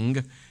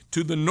bring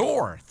to the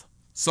North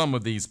some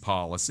of these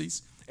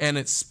policies and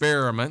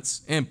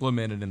experiments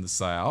implemented in the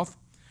South,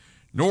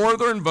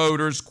 Northern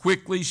voters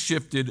quickly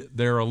shifted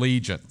their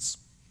allegiance.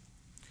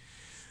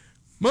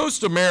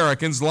 Most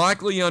Americans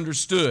likely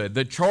understood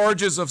that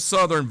charges of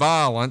Southern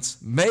violence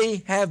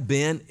may have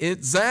been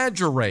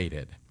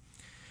exaggerated,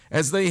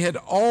 as they had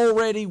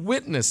already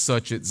witnessed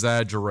such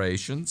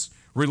exaggerations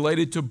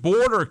related to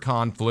border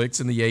conflicts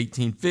in the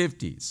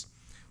 1850s,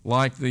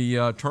 like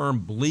the term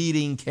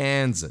bleeding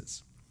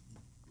Kansas.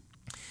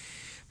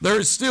 There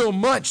is still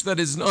much that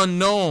is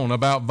unknown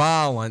about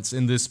violence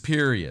in this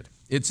period,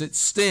 its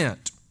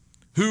extent,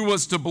 who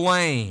was to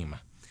blame,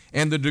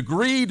 and the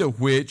degree to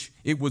which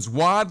it was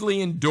widely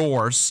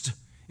endorsed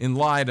in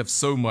light of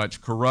so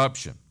much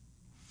corruption.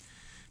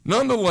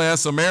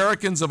 Nonetheless,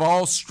 Americans of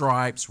all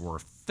stripes were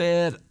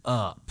fed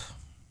up.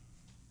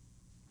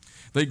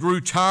 They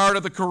grew tired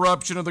of the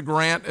corruption of the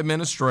Grant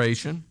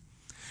administration,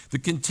 the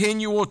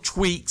continual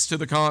tweaks to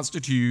the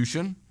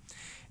Constitution,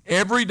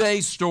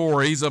 everyday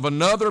stories of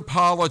another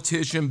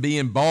politician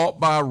being bought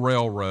by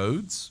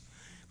railroads,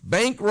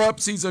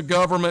 bankruptcies of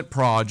government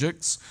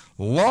projects,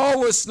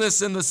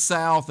 lawlessness in the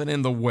South and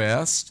in the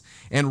West,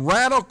 and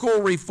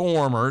radical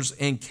reformers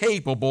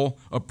incapable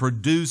of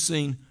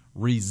producing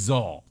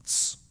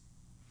results.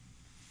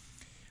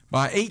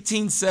 By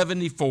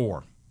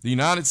 1874, the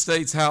United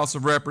States House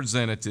of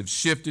Representatives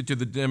shifted to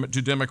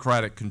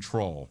Democratic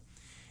control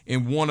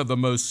in one of the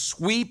most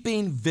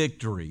sweeping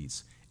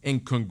victories in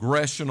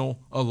congressional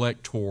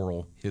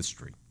electoral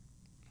history.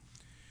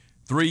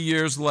 3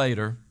 years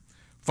later,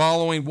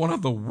 following one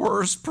of the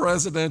worst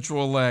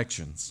presidential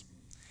elections,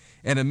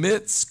 and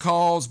amidst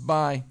calls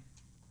by,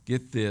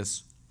 get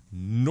this,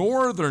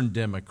 Northern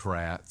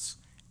Democrats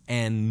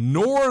and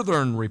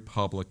Northern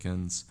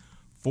Republicans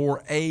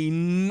for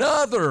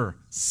another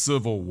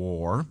civil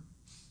war,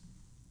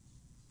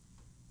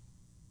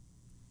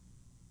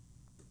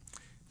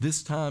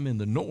 this time in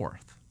the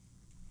North,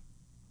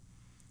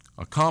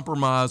 a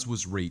compromise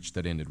was reached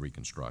that ended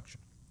Reconstruction.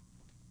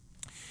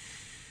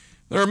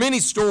 There are many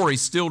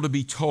stories still to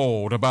be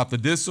told about the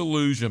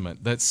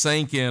disillusionment that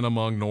sank in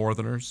among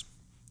Northerners,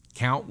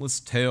 countless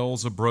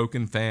tales of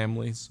broken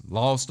families,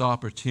 lost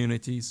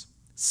opportunities,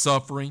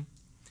 suffering,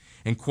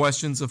 and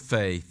questions of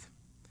faith.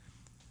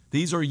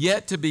 These are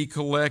yet to be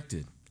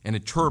collected and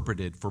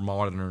interpreted for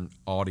modern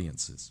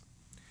audiences.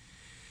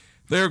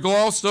 They are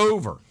glossed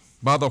over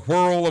by the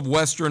whirl of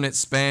Western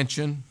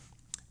expansion,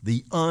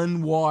 the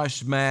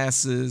unwashed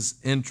masses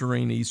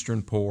entering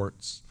eastern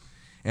ports,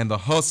 and the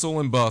hustle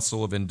and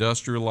bustle of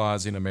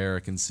industrializing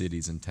American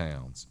cities and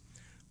towns.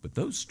 But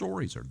those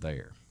stories are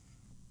there,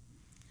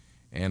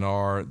 and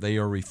they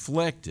are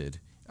reflected,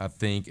 I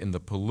think, in the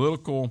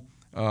political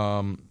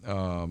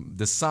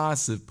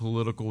decisive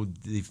political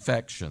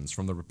defections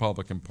from the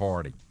Republican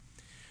Party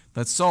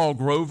that saw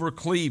Grover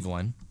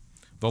Cleveland,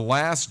 the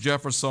last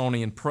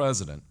Jeffersonian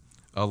president,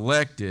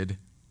 elected,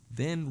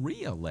 then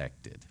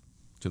re-elected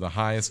to the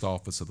highest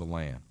office of the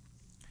land.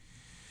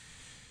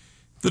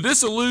 The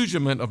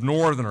disillusionment of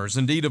Northerners,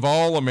 indeed of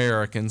all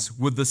Americans,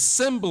 with the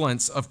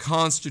semblance of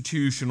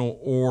constitutional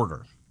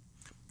order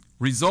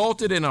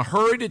resulted in a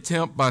hurried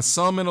attempt by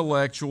some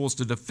intellectuals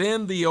to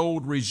defend the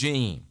old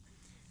regime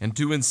and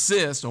to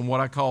insist on what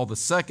I call the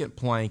second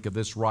plank of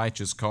this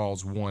righteous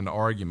cause one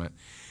argument,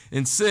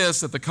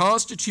 insist that the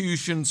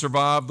Constitution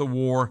survived the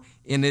war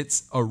in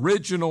its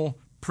original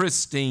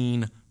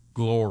pristine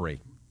glory.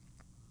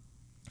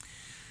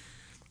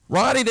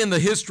 Writing in the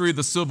history of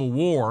the Civil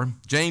War,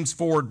 James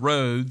Ford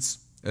Rhodes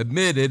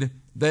admitted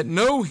that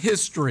no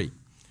history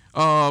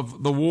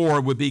of the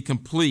war would be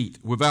complete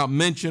without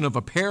mention of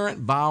apparent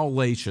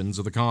violations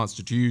of the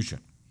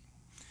Constitution.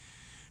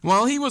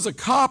 While he was a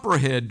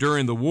copperhead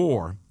during the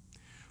war,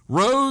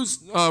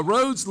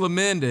 Rhodes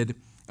lamented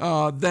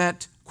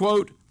that,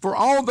 quote, "For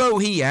although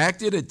he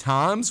acted at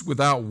times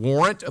without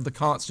warrant of the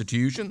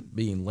Constitution,"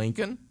 being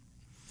Lincoln,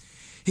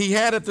 "he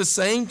had at the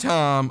same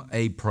time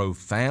a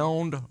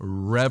profound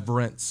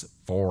reverence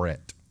for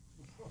it,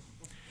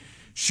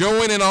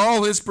 showing in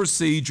all his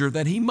procedure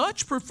that he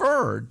much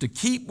preferred to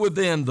keep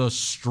within the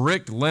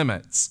strict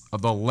limits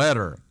of the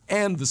letter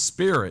and the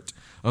spirit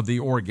of the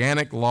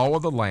organic law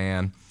of the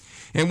land,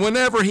 and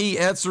whenever he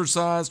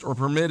exercised or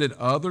permitted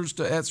others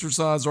to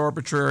exercise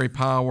arbitrary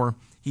power,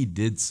 he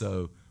did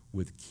so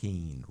with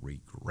keen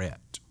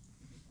regret."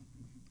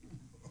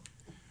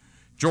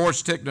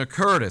 George Ticknor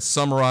Curtis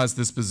summarized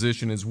this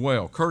position as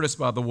well. Curtis,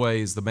 by the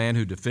way, is the man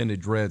who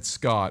defended Dred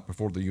Scott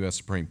before the U.S.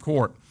 Supreme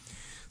Court.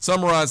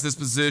 Summarized this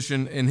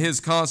position in his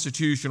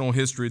Constitutional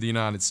History of the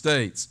United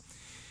States.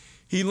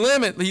 He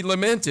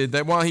lamented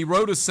that while he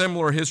wrote a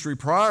similar history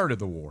prior to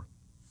the war,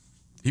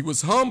 he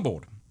was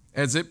humbled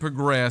as it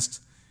progressed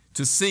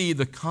to see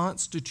the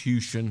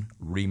Constitution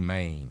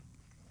remain.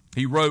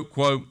 He wrote,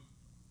 quote,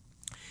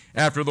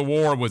 "After the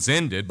war was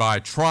ended by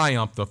a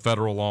triumph of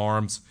federal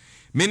arms,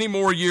 many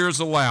more years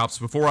elapsed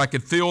before I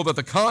could feel that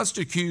the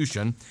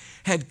Constitution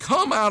had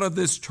come out of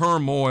this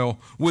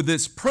turmoil with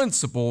its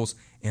principles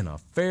in a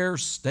fair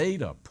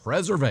state of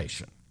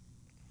preservation.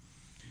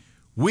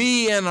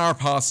 We and our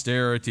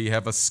posterity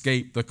have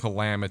escaped the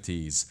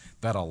calamities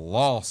that a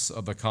loss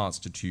of the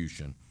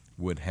Constitution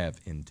would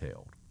have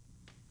entailed."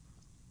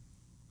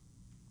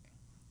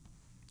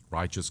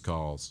 Righteous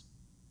cause,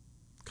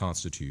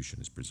 Constitution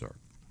is preserved.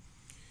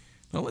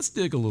 Now let's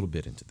dig a little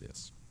bit into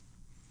this.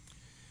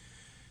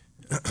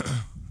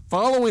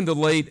 Following the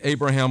late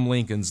Abraham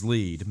Lincoln's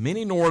lead,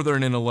 many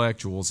Northern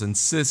intellectuals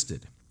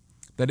insisted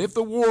that if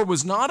the war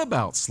was not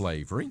about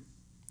slavery,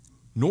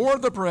 nor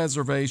the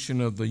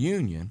preservation of the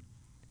Union,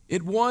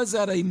 it was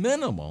at a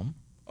minimum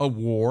a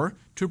war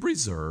to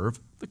preserve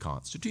the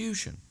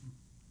Constitution.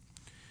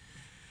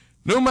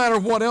 No matter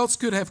what else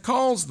could have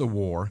caused the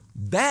war,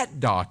 that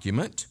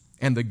document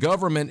and the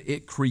government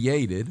it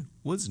created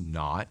was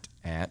not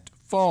at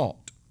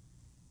fault.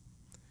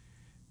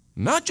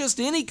 Not just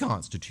any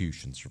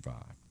Constitution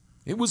survived.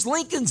 It was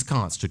Lincoln's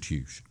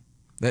Constitution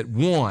that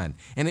won,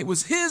 and it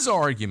was his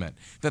argument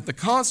that the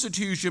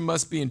Constitution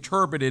must be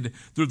interpreted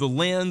through the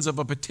lens of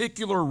a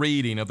particular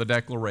reading of the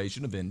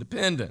Declaration of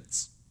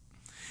Independence.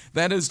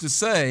 That is to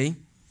say,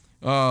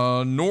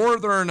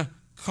 Northern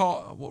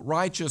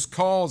righteous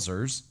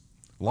causers,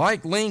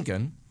 like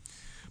Lincoln,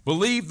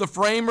 believed the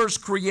framers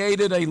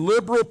created a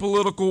liberal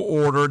political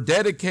order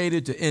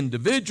dedicated to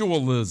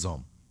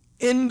individualism,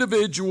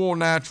 individual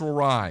natural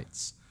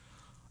rights,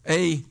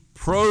 a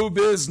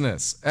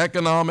pro-business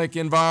economic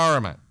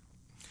environment,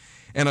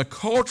 and a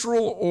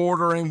cultural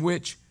order in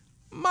which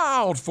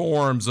mild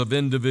forms of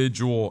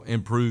individual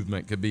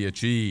improvement could be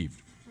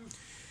achieved.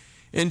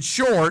 In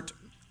short,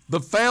 the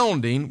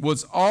founding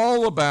was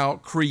all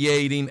about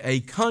creating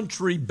a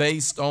country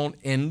based on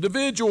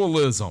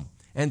individualism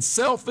and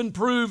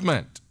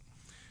self-improvement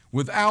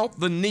without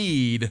the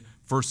need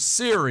for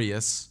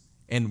serious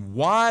and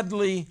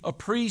widely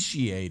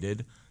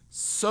appreciated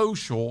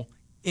social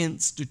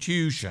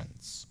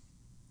institutions.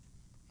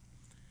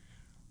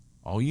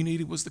 All you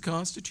needed was the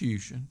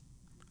Constitution,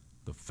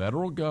 the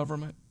federal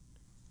government,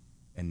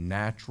 and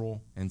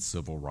natural and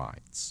civil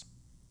rights.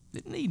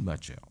 Didn't need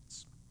much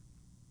else.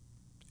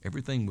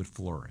 Everything would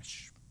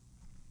flourish.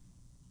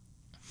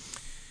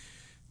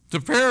 To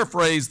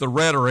paraphrase the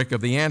rhetoric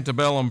of the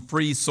antebellum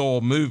free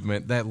soil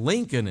movement that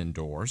Lincoln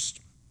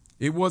endorsed,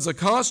 it was a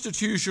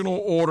constitutional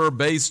order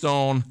based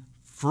on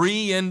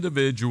free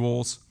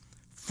individuals,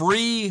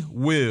 free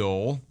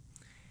will,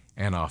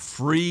 and a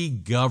free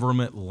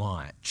government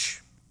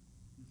lunch.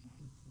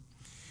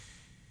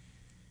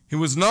 It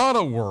was not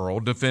a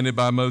world defended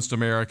by most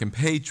American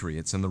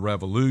patriots in the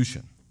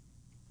Revolution,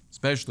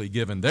 especially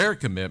given their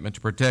commitment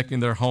to protecting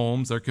their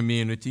homes, their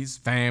communities,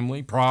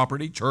 family,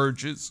 property,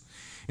 churches,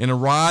 in a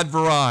wide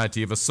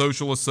variety of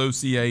social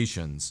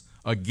associations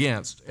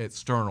against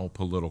external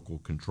political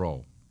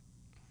control.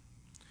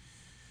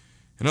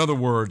 In other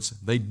words,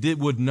 they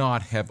would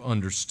not have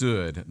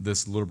understood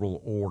this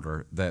liberal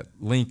order that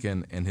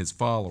Lincoln and his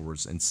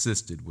followers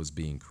insisted was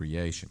being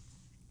creation.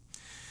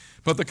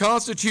 But the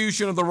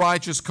Constitution of the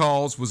Righteous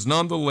Cause was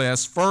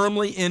nonetheless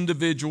firmly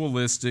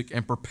individualistic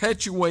and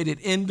perpetuated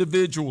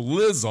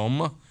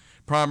individualism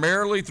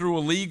primarily through a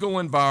legal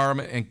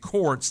environment and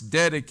courts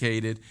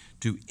dedicated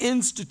to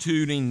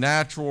instituting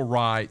natural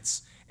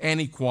rights and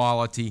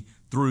equality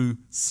through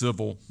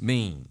civil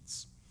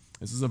means.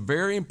 This is a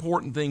very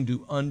important thing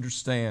to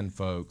understand,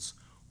 folks,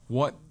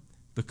 what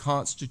the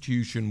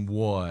Constitution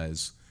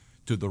was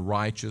to the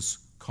righteous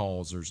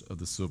causers of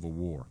the Civil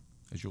War,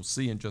 as you'll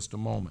see in just a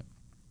moment.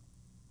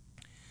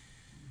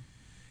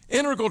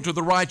 Integral to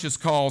the righteous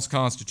cause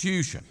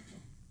Constitution,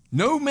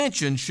 no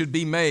mention should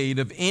be made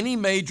of any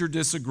major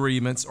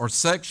disagreements or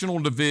sectional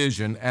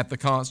division at the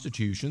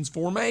Constitution's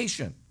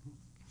formation.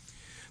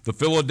 The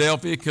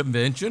Philadelphia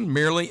Convention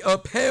merely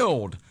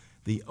upheld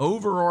the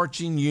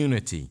overarching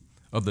unity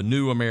of the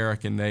new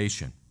American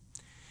nation.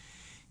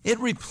 It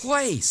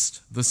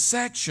replaced the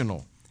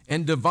sectional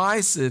and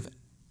divisive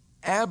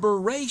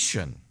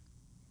aberration,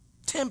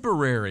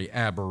 temporary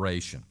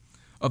aberration,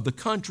 of the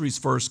country's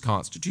first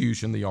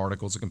Constitution, the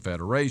Articles of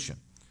Confederation,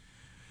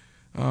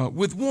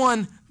 with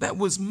one that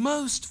was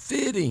most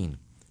fitting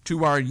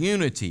to our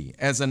unity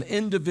as an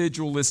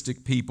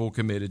individualistic people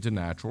committed to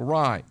natural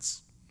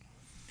rights.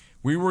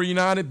 We were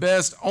united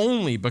best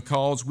only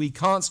because we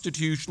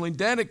constitutionally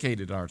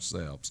dedicated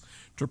ourselves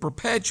to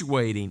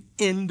perpetuating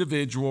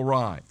individual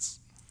rights.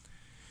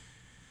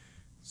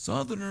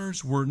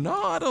 Southerners were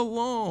not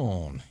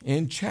alone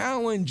in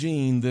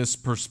challenging this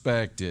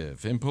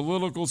perspective in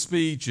political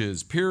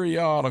speeches,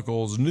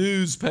 periodicals,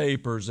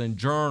 newspapers, and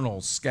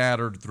journals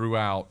scattered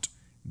throughout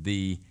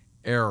the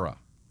era.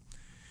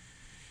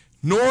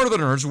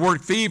 Northerners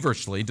worked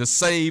feverishly to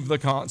save the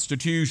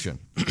Constitution,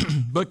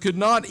 but could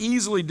not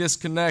easily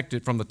disconnect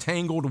it from the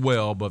tangled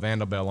web of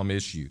antebellum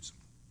issues.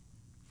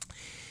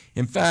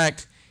 In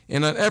fact,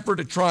 in an effort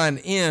to try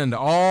and end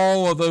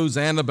all of those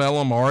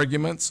antebellum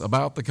arguments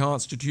about the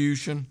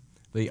Constitution,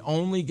 they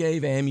only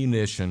gave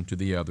ammunition to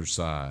the other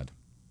side.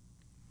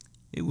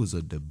 It was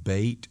a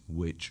debate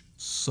which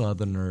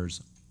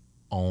Southerners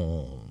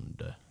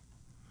owned.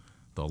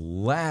 The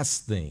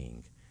last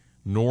thing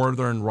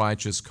Northern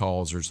righteous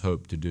causers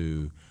hoped to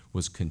do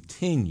was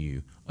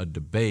continue a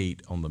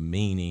debate on the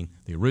meaning,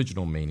 the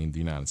original meaning of the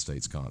United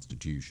States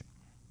Constitution.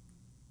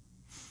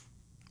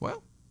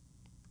 Well,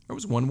 there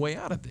was one way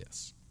out of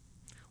this.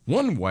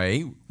 One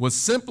way was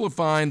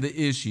simplifying the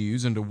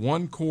issues into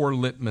one core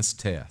litmus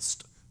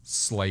test: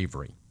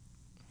 slavery.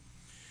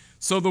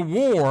 So the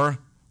war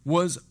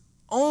was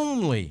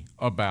only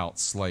about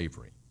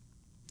slavery.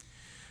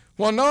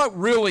 While not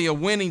really a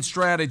winning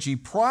strategy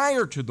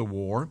prior to the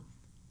war,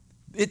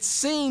 it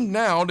seemed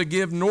now to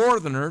give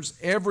Northerners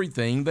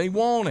everything they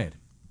wanted: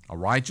 a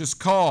righteous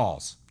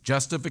cause,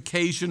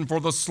 justification for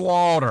the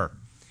slaughter,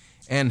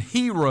 and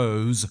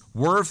heroes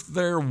worth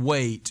their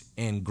weight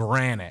in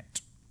granite.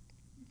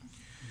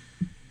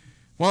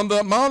 While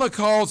the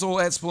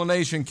monocausal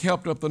explanation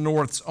kept up the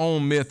North's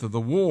own myth of the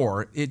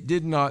war, it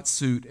did not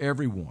suit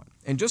everyone.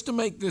 And just to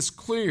make this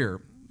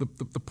clear, the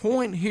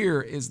point here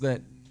is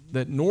that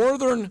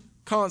Northern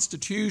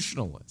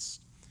constitutionalists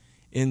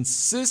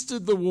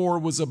insisted the war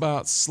was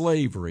about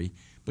slavery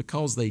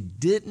because they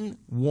didn't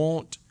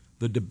want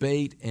the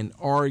debate and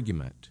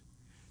argument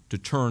to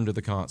turn to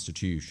the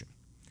Constitution.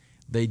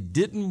 They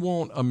didn't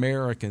want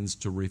Americans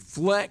to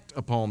reflect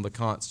upon the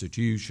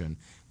Constitution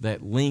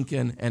that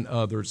Lincoln and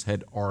others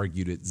had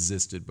argued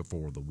existed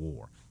before the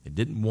war. They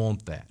didn't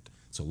want that.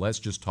 So let's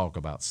just talk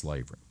about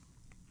slavery.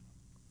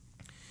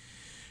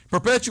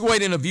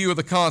 Perpetuating a view of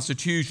the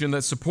Constitution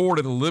that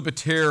supported a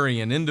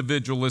libertarian,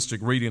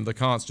 individualistic reading of the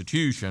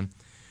Constitution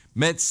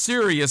met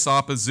serious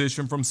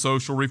opposition from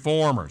social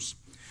reformers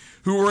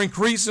who were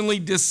increasingly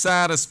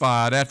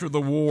dissatisfied after the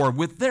war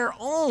with their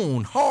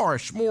own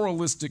harsh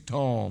moralistic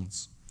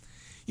tones.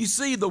 You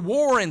see, the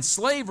war and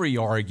slavery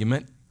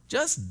argument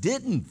just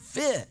didn't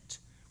fit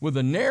with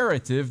the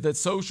narrative that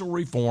social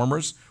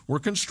reformers were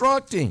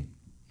constructing.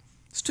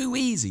 It's too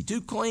easy,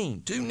 too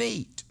clean, too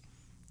neat,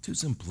 too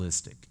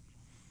simplistic.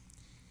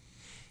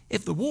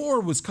 If the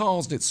war was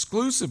caused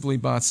exclusively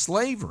by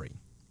slavery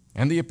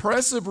and the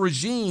oppressive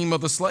regime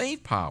of the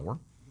slave power,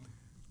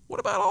 what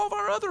about all of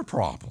our other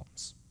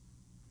problems?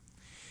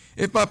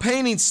 If by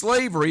painting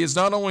slavery is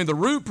not only the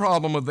root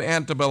problem of the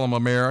antebellum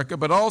America,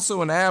 but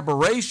also an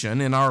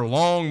aberration in our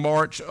long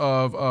march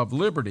of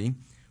liberty,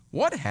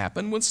 what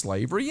happened when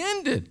slavery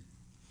ended?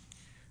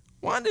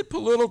 Why did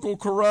political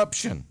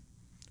corruption,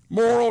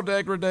 moral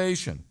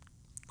degradation,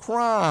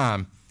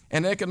 crime,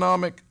 and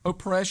economic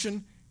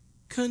oppression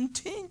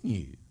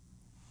continue?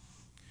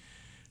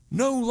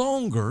 No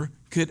longer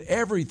could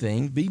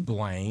everything be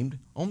blamed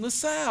on the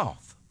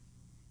South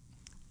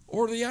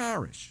or the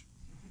Irish.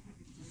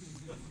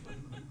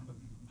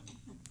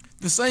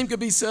 The same could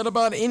be said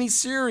about any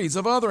series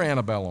of other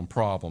antebellum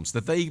problems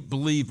that they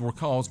believed were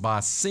caused by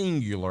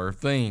singular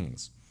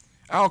things.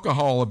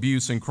 Alcohol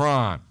abuse and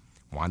crime.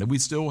 Why do we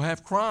still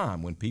have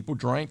crime when people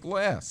drank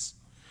less?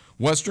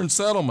 Western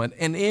settlement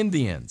and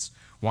Indians.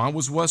 Why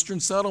was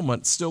Western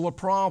settlement still a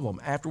problem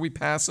after we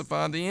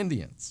pacified the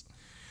Indians?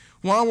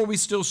 Why were we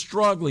still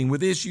struggling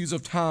with issues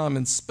of time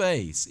and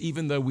space,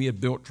 even though we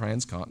had built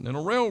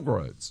transcontinental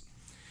railroads?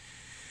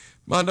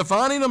 My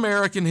defining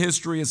American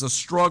history is a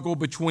struggle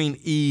between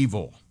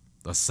evil,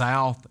 the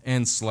South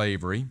and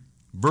slavery,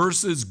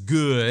 versus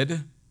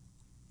good,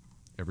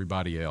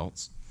 everybody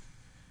else.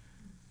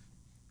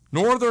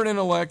 Northern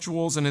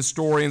intellectuals and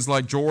historians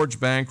like George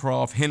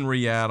Bancroft,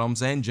 Henry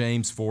Adams, and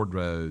James Ford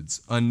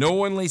Rhodes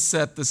unknowingly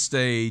set the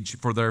stage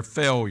for their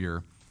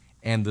failure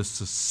and the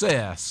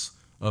success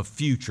of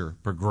future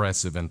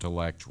progressive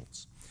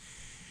intellectuals.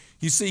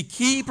 You see,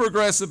 key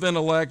progressive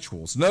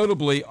intellectuals,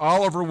 notably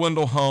Oliver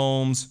Wendell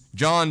Holmes,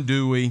 John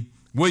Dewey,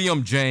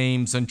 William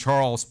James, and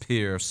Charles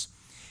Pierce,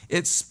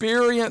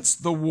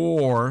 experienced the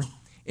war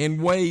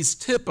in ways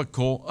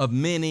typical of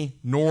many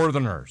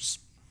Northerners.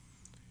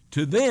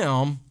 To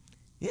them,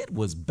 it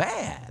was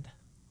bad.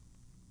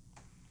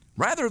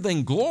 Rather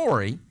than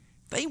glory,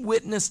 they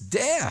witnessed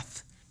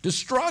death,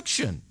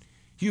 destruction,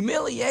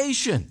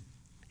 humiliation,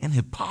 and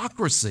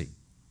hypocrisy.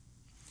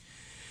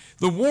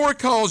 The war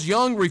caused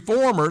young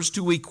reformers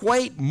to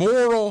equate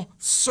moral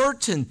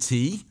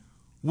certainty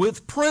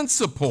with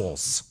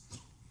principles,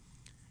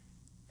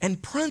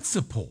 and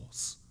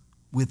principles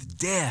with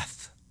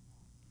death.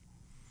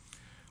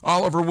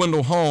 Oliver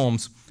Wendell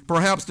Holmes,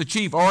 perhaps the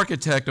chief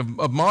architect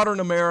of modern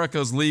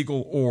America's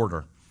legal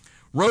order,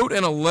 wrote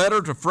in a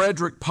letter to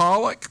Frederick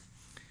Pollock,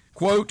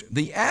 quote,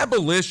 "The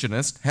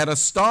abolitionist had a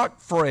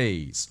stock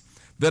phrase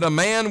that a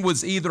man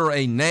was either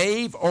a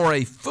knave or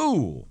a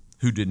fool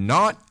who did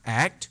not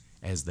act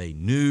as they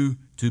knew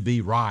to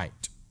be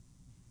right."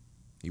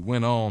 He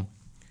went on,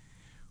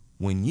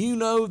 "When you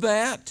know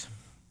that,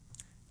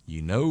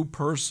 you know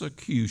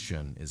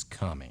persecution is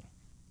coming."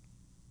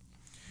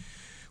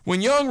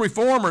 When young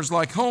reformers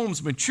like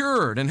Holmes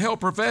matured and held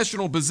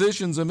professional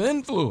positions of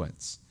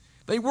influence,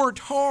 they worked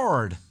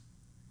hard.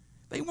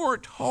 They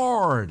worked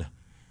hard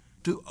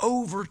to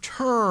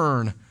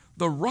overturn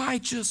the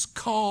righteous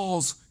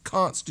cause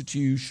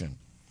Constitution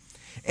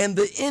and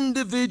the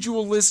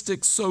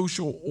individualistic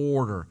social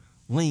order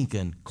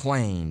Lincoln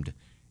claimed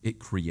it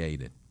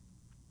created.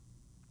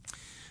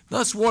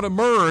 Thus, what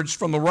emerged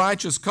from the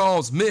righteous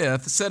cause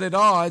myth set at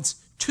odds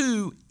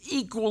two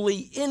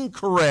equally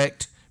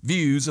incorrect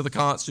views of the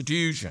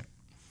Constitution.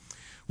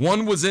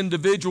 One was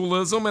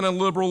individualism and a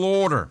liberal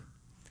order.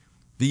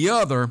 The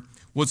other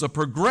was a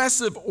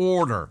progressive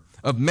order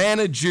of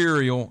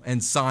managerial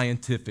and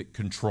scientific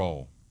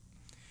control.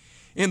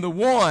 In the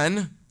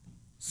one,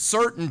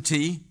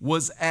 certainty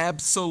was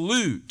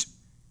absolute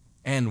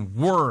and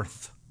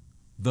worth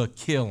the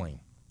killing.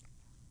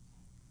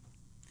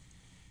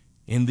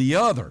 In the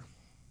other,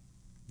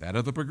 that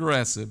of the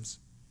progressives,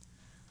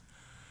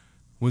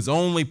 was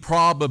only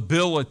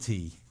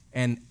probability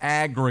and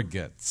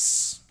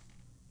aggregates,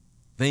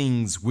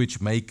 things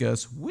which make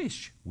us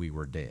wish we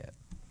were dead.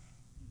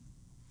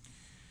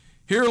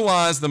 Here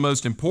lies the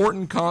most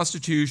important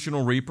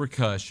constitutional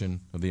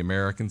repercussion of the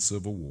American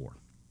Civil War.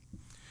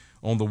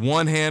 On the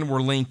one hand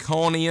were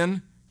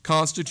Lincolnian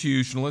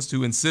constitutionalists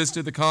who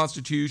insisted the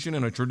Constitution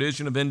and a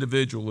tradition of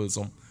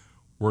individualism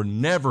were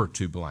never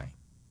to blame.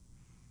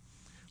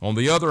 On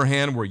the other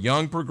hand were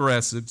young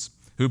progressives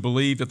who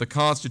believed that the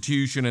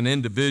Constitution and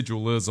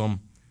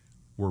individualism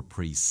were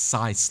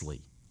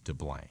precisely to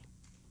blame.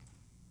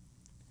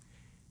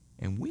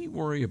 And we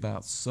worry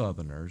about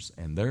Southerners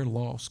and their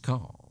lost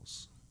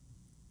cause.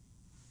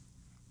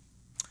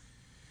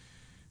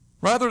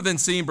 Rather than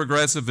seeing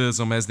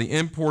progressivism as the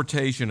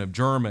importation of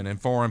German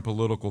and foreign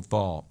political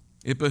thought,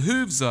 it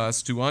behooves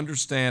us to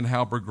understand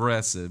how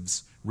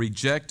progressives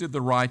rejected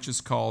the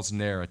righteous cause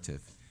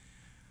narrative,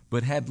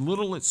 but had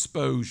little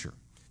exposure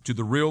to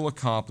the real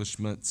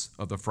accomplishments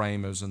of the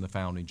framers and the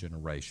founding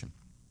generation.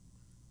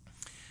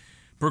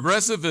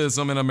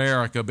 Progressivism in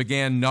America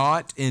began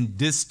not in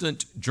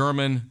distant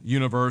German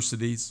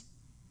universities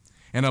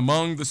and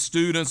among the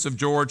students of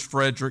George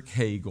Frederick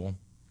Hegel.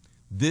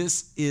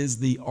 This is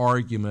the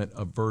argument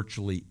of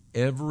virtually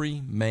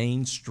every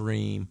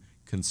mainstream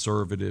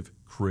conservative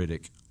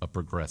critic of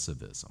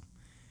progressivism,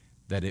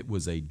 that it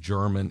was a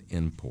German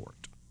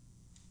import.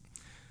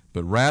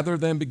 But rather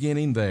than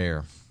beginning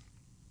there,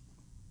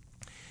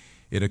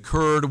 It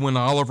occurred when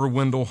Oliver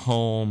Wendell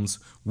Holmes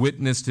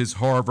witnessed his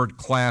Harvard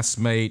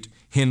classmate,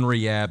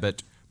 Henry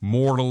Abbott,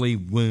 mortally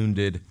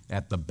wounded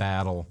at the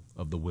Battle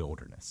of the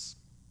Wilderness.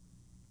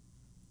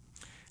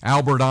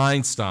 Albert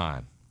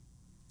Einstein,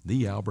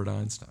 the Albert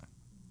Einstein,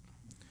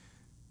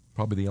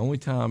 probably the only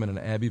time in an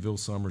Abbeville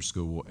summer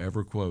school will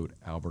ever quote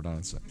Albert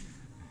Einstein.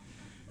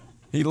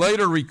 He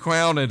later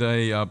recounted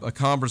a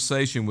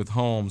conversation with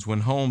Holmes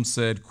when Holmes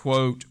said,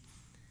 quote,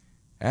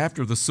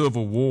 "After the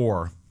Civil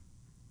War,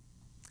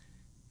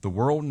 the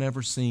world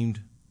never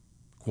seemed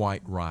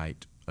quite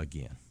right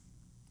again."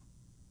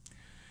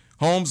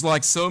 Holmes,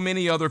 like so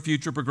many other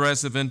future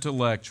progressive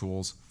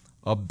intellectuals,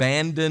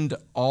 abandoned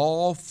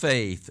all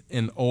faith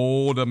in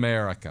old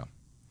America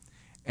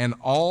and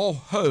all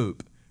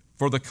hope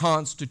for the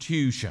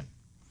Constitution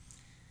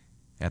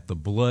at the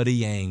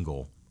bloody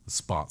angle of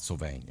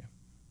Spotsylvania.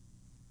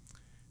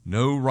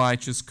 No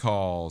righteous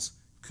cause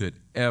could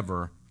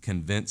ever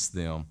convince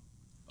them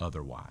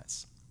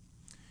otherwise.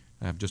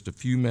 I have just a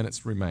few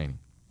minutes remaining.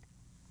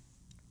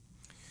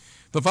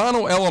 The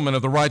final element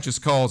of the righteous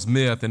cause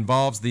myth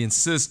involves the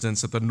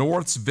insistence that the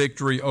North's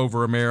victory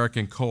over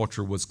American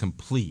culture was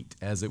complete,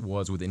 as it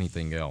was with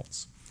anything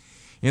else.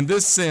 In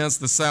this sense,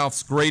 the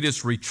South's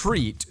greatest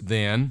retreat,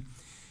 then,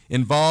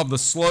 involved the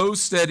slow,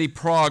 steady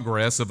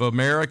progress of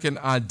American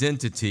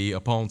identity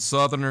upon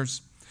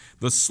Southerners,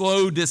 the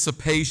slow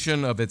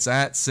dissipation of its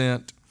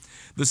accent,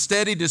 the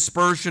steady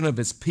dispersion of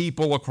its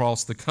people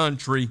across the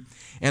country,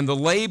 and the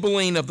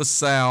labeling of the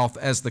South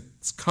as the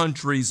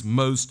country's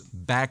most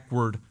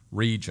backward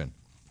region.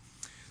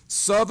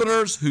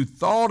 Southerners who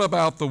thought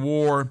about the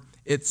war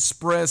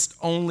expressed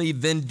only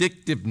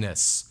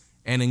vindictiveness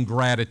and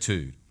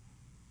ingratitude.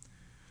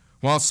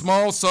 While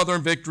small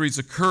Southern victories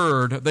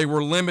occurred, they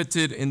were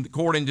limited,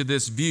 according to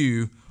this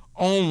view,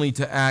 only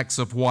to acts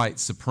of white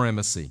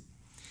supremacy.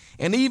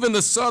 And even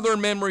the Southern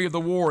memory of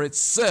the war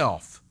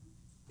itself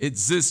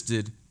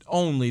existed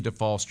only to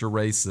foster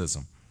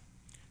racism.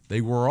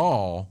 They were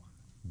all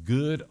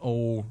good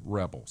old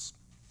rebels.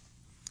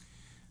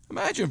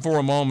 Imagine for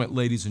a moment,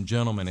 ladies and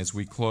gentlemen, as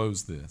we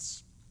close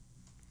this,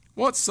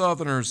 what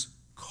Southerners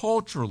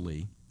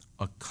culturally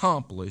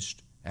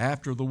accomplished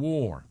after the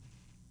war.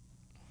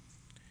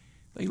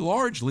 They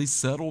largely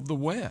settled the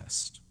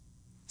West,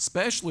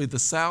 especially the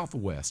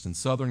Southwest and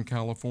Southern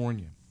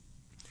California.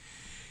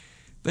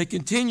 They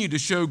continued to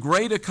show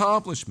great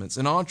accomplishments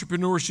in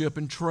entrepreneurship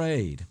and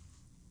trade.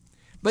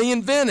 They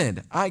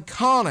invented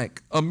iconic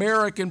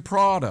American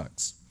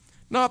products,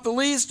 not the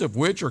least of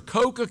which are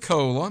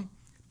Coca-Cola,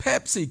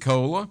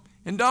 Pepsi-Cola,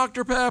 and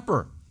Dr.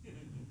 Pepper.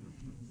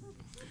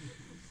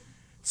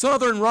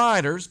 Southern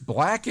writers,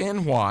 black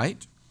and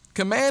white,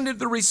 commanded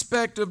the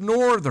respect of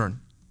Northern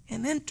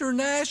and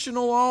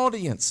international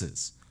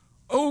audiences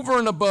over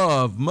and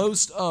above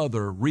most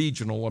other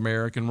regional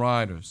American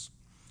writers.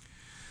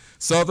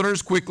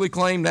 Southerners quickly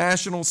claimed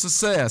national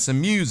success in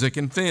music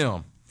and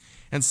film,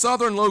 and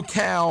Southern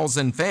locales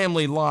and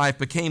family life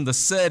became the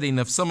setting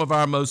of some of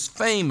our most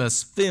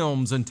famous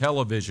films and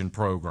television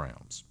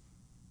programs.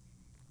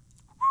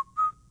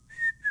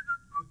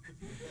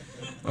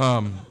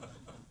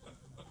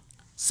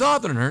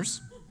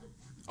 Southerners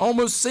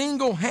almost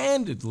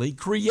single-handedly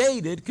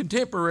created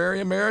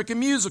contemporary American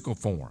musical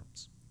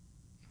forms.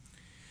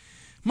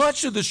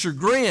 Much to the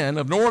chagrin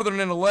of Northern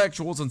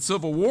intellectuals and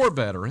Civil War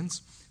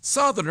veterans,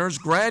 Southerners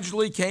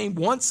gradually came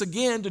once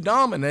again to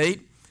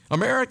dominate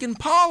American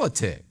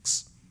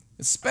politics,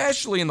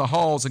 especially in the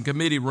halls and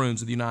committee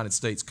rooms of the United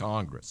States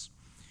Congress.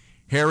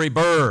 Harry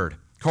Byrd,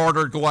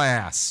 Carter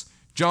Glass,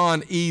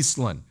 John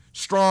Eastland,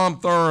 Strom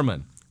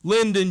Thurmond,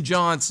 Lyndon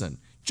Johnson,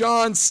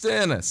 John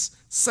Stennis,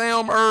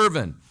 Sam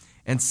Ervin,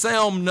 and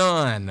Sam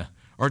Nunn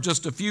are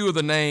just a few of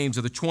the names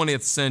of the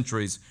 20th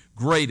century's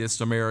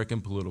greatest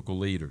American political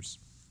leaders,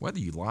 whether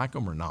you like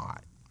them or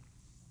not.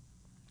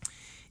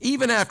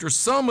 Even after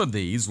some of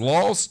these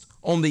lost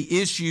on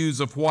the issues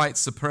of white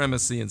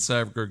supremacy and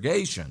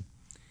segregation,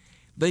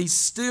 they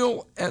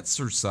still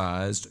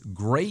exercised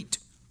great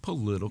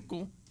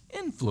political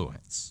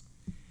influence.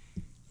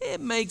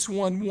 It makes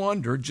one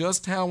wonder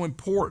just how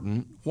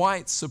important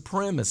white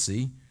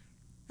supremacy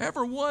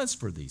ever was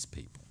for these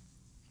people.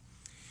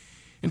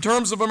 In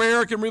terms of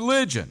American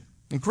religion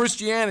and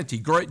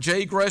Christianity,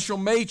 J.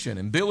 Gresham Machen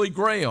and Billy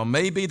Graham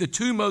may be the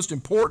two most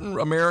important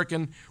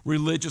American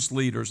religious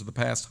leaders of the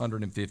past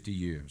 150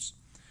 years.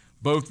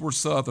 Both were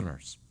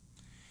Southerners.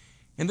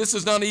 And this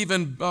does not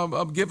even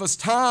give us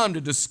time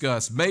to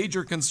discuss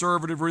major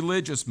conservative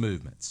religious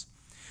movements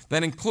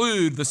that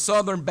include the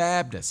Southern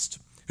Baptist,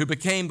 who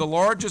became the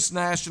largest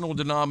national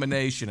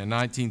denomination in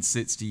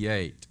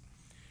 1968,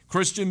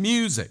 Christian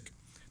music,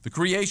 the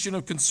creation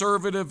of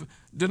conservative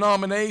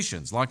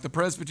denominations like the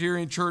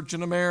Presbyterian Church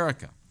in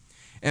America,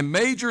 and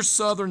major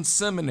Southern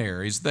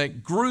seminaries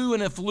that grew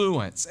in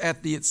affluence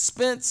at the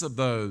expense of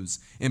those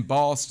in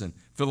Boston,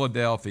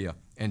 Philadelphia,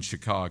 and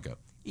Chicago,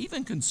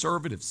 even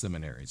conservative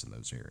seminaries in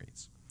those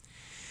areas.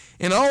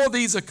 In all of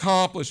these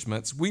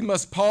accomplishments, we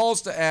must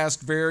pause to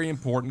ask very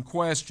important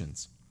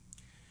questions.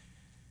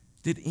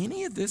 Did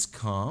any of this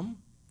come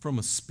from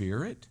a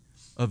spirit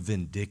of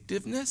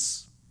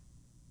vindictiveness?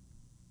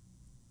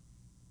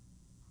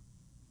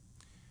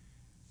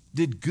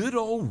 Did good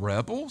old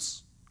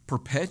rebels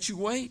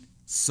perpetuate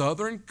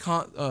Southern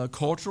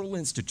cultural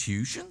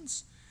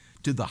institutions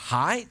to the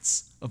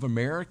heights of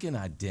American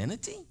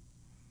identity?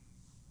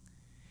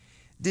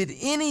 Did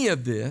any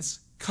of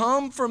this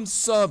come from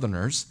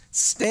Southerners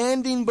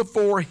standing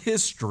before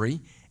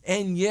history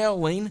and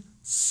yelling,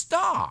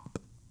 "Stop"?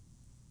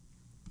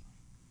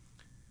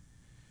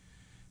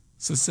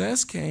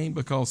 Success came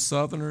because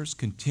Southerners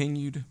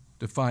continued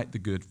to fight the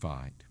good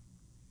fight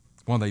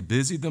while they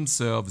busied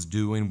themselves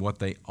doing what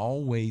they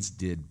always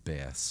did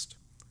best,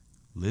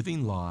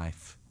 living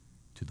life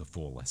to the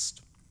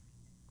fullest.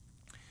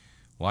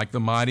 Like the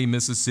mighty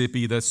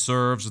Mississippi that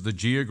serves as the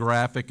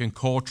geographic and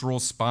cultural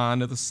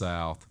spine of the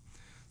South,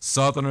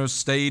 Southerners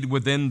stayed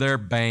within their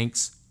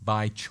banks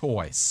by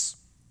choice.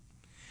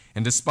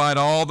 And despite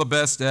all the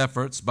best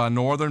efforts by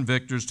Northern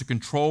victors to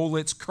control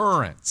its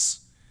currents,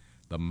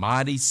 the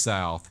mighty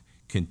South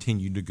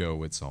continued to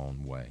go its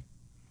own way.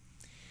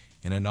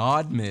 In an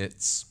odd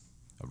midst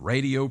of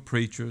radio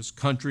preachers,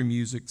 country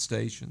music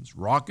stations,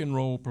 rock and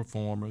roll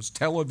performers,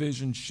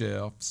 television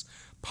chefs,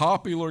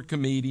 popular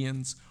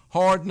comedians,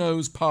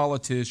 hard-nosed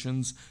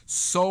politicians,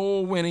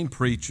 soul-winning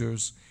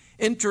preachers,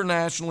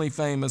 internationally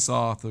famous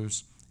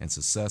authors, and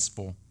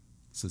successful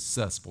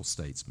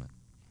statesmen.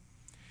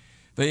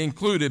 They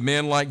included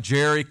men like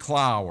Jerry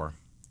Clower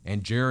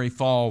and Jerry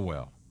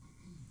Falwell,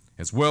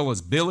 as well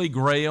as Billy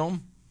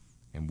Graham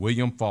and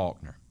William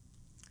Faulkner,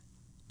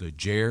 the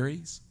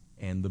Jerrys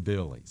and the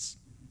Billies.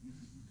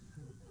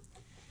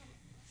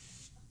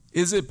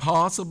 Is it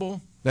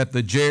possible that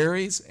the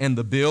Jerrys and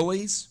the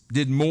Billies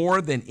did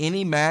more than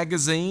any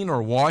magazine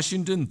or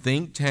Washington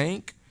think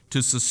tank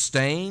to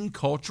sustain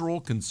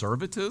cultural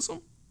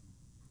conservatism?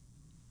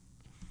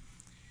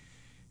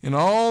 In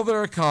all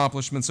their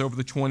accomplishments over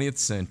the 20th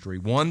century,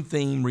 one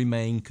theme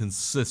remained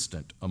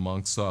consistent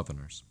among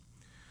Southerners.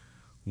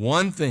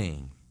 One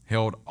thing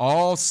held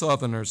all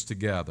Southerners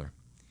together,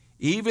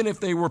 even if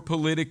they were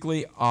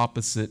politically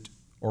opposite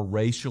or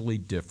racially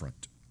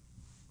different.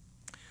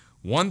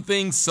 One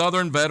thing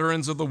Southern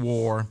veterans of the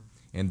war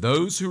and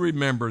those who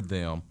remembered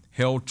them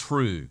held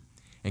true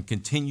and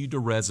continued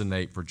to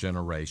resonate for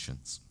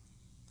generations.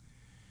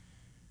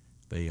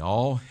 They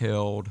all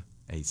held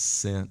a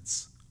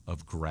sense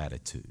of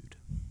gratitude.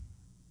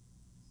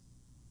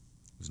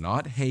 It was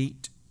not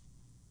hate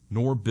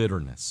nor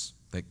bitterness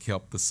that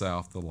kept the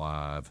South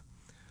alive,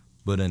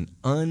 but an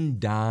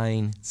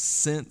undying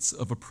sense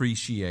of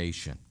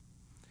appreciation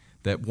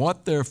that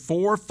what their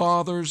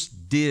forefathers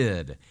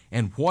did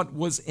and what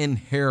was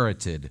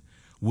inherited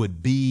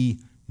would be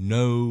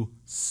no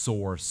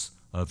source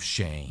of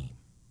shame.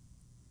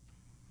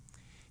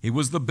 It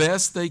was the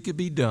best they could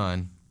be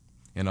done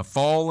in a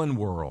fallen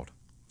world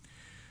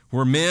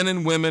where men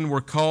and women were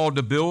called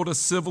to build a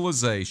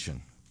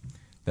civilization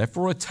that,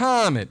 for a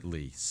time at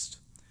least,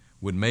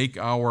 would make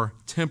our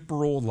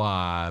temporal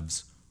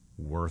lives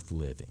worth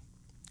living.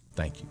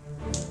 Thank you.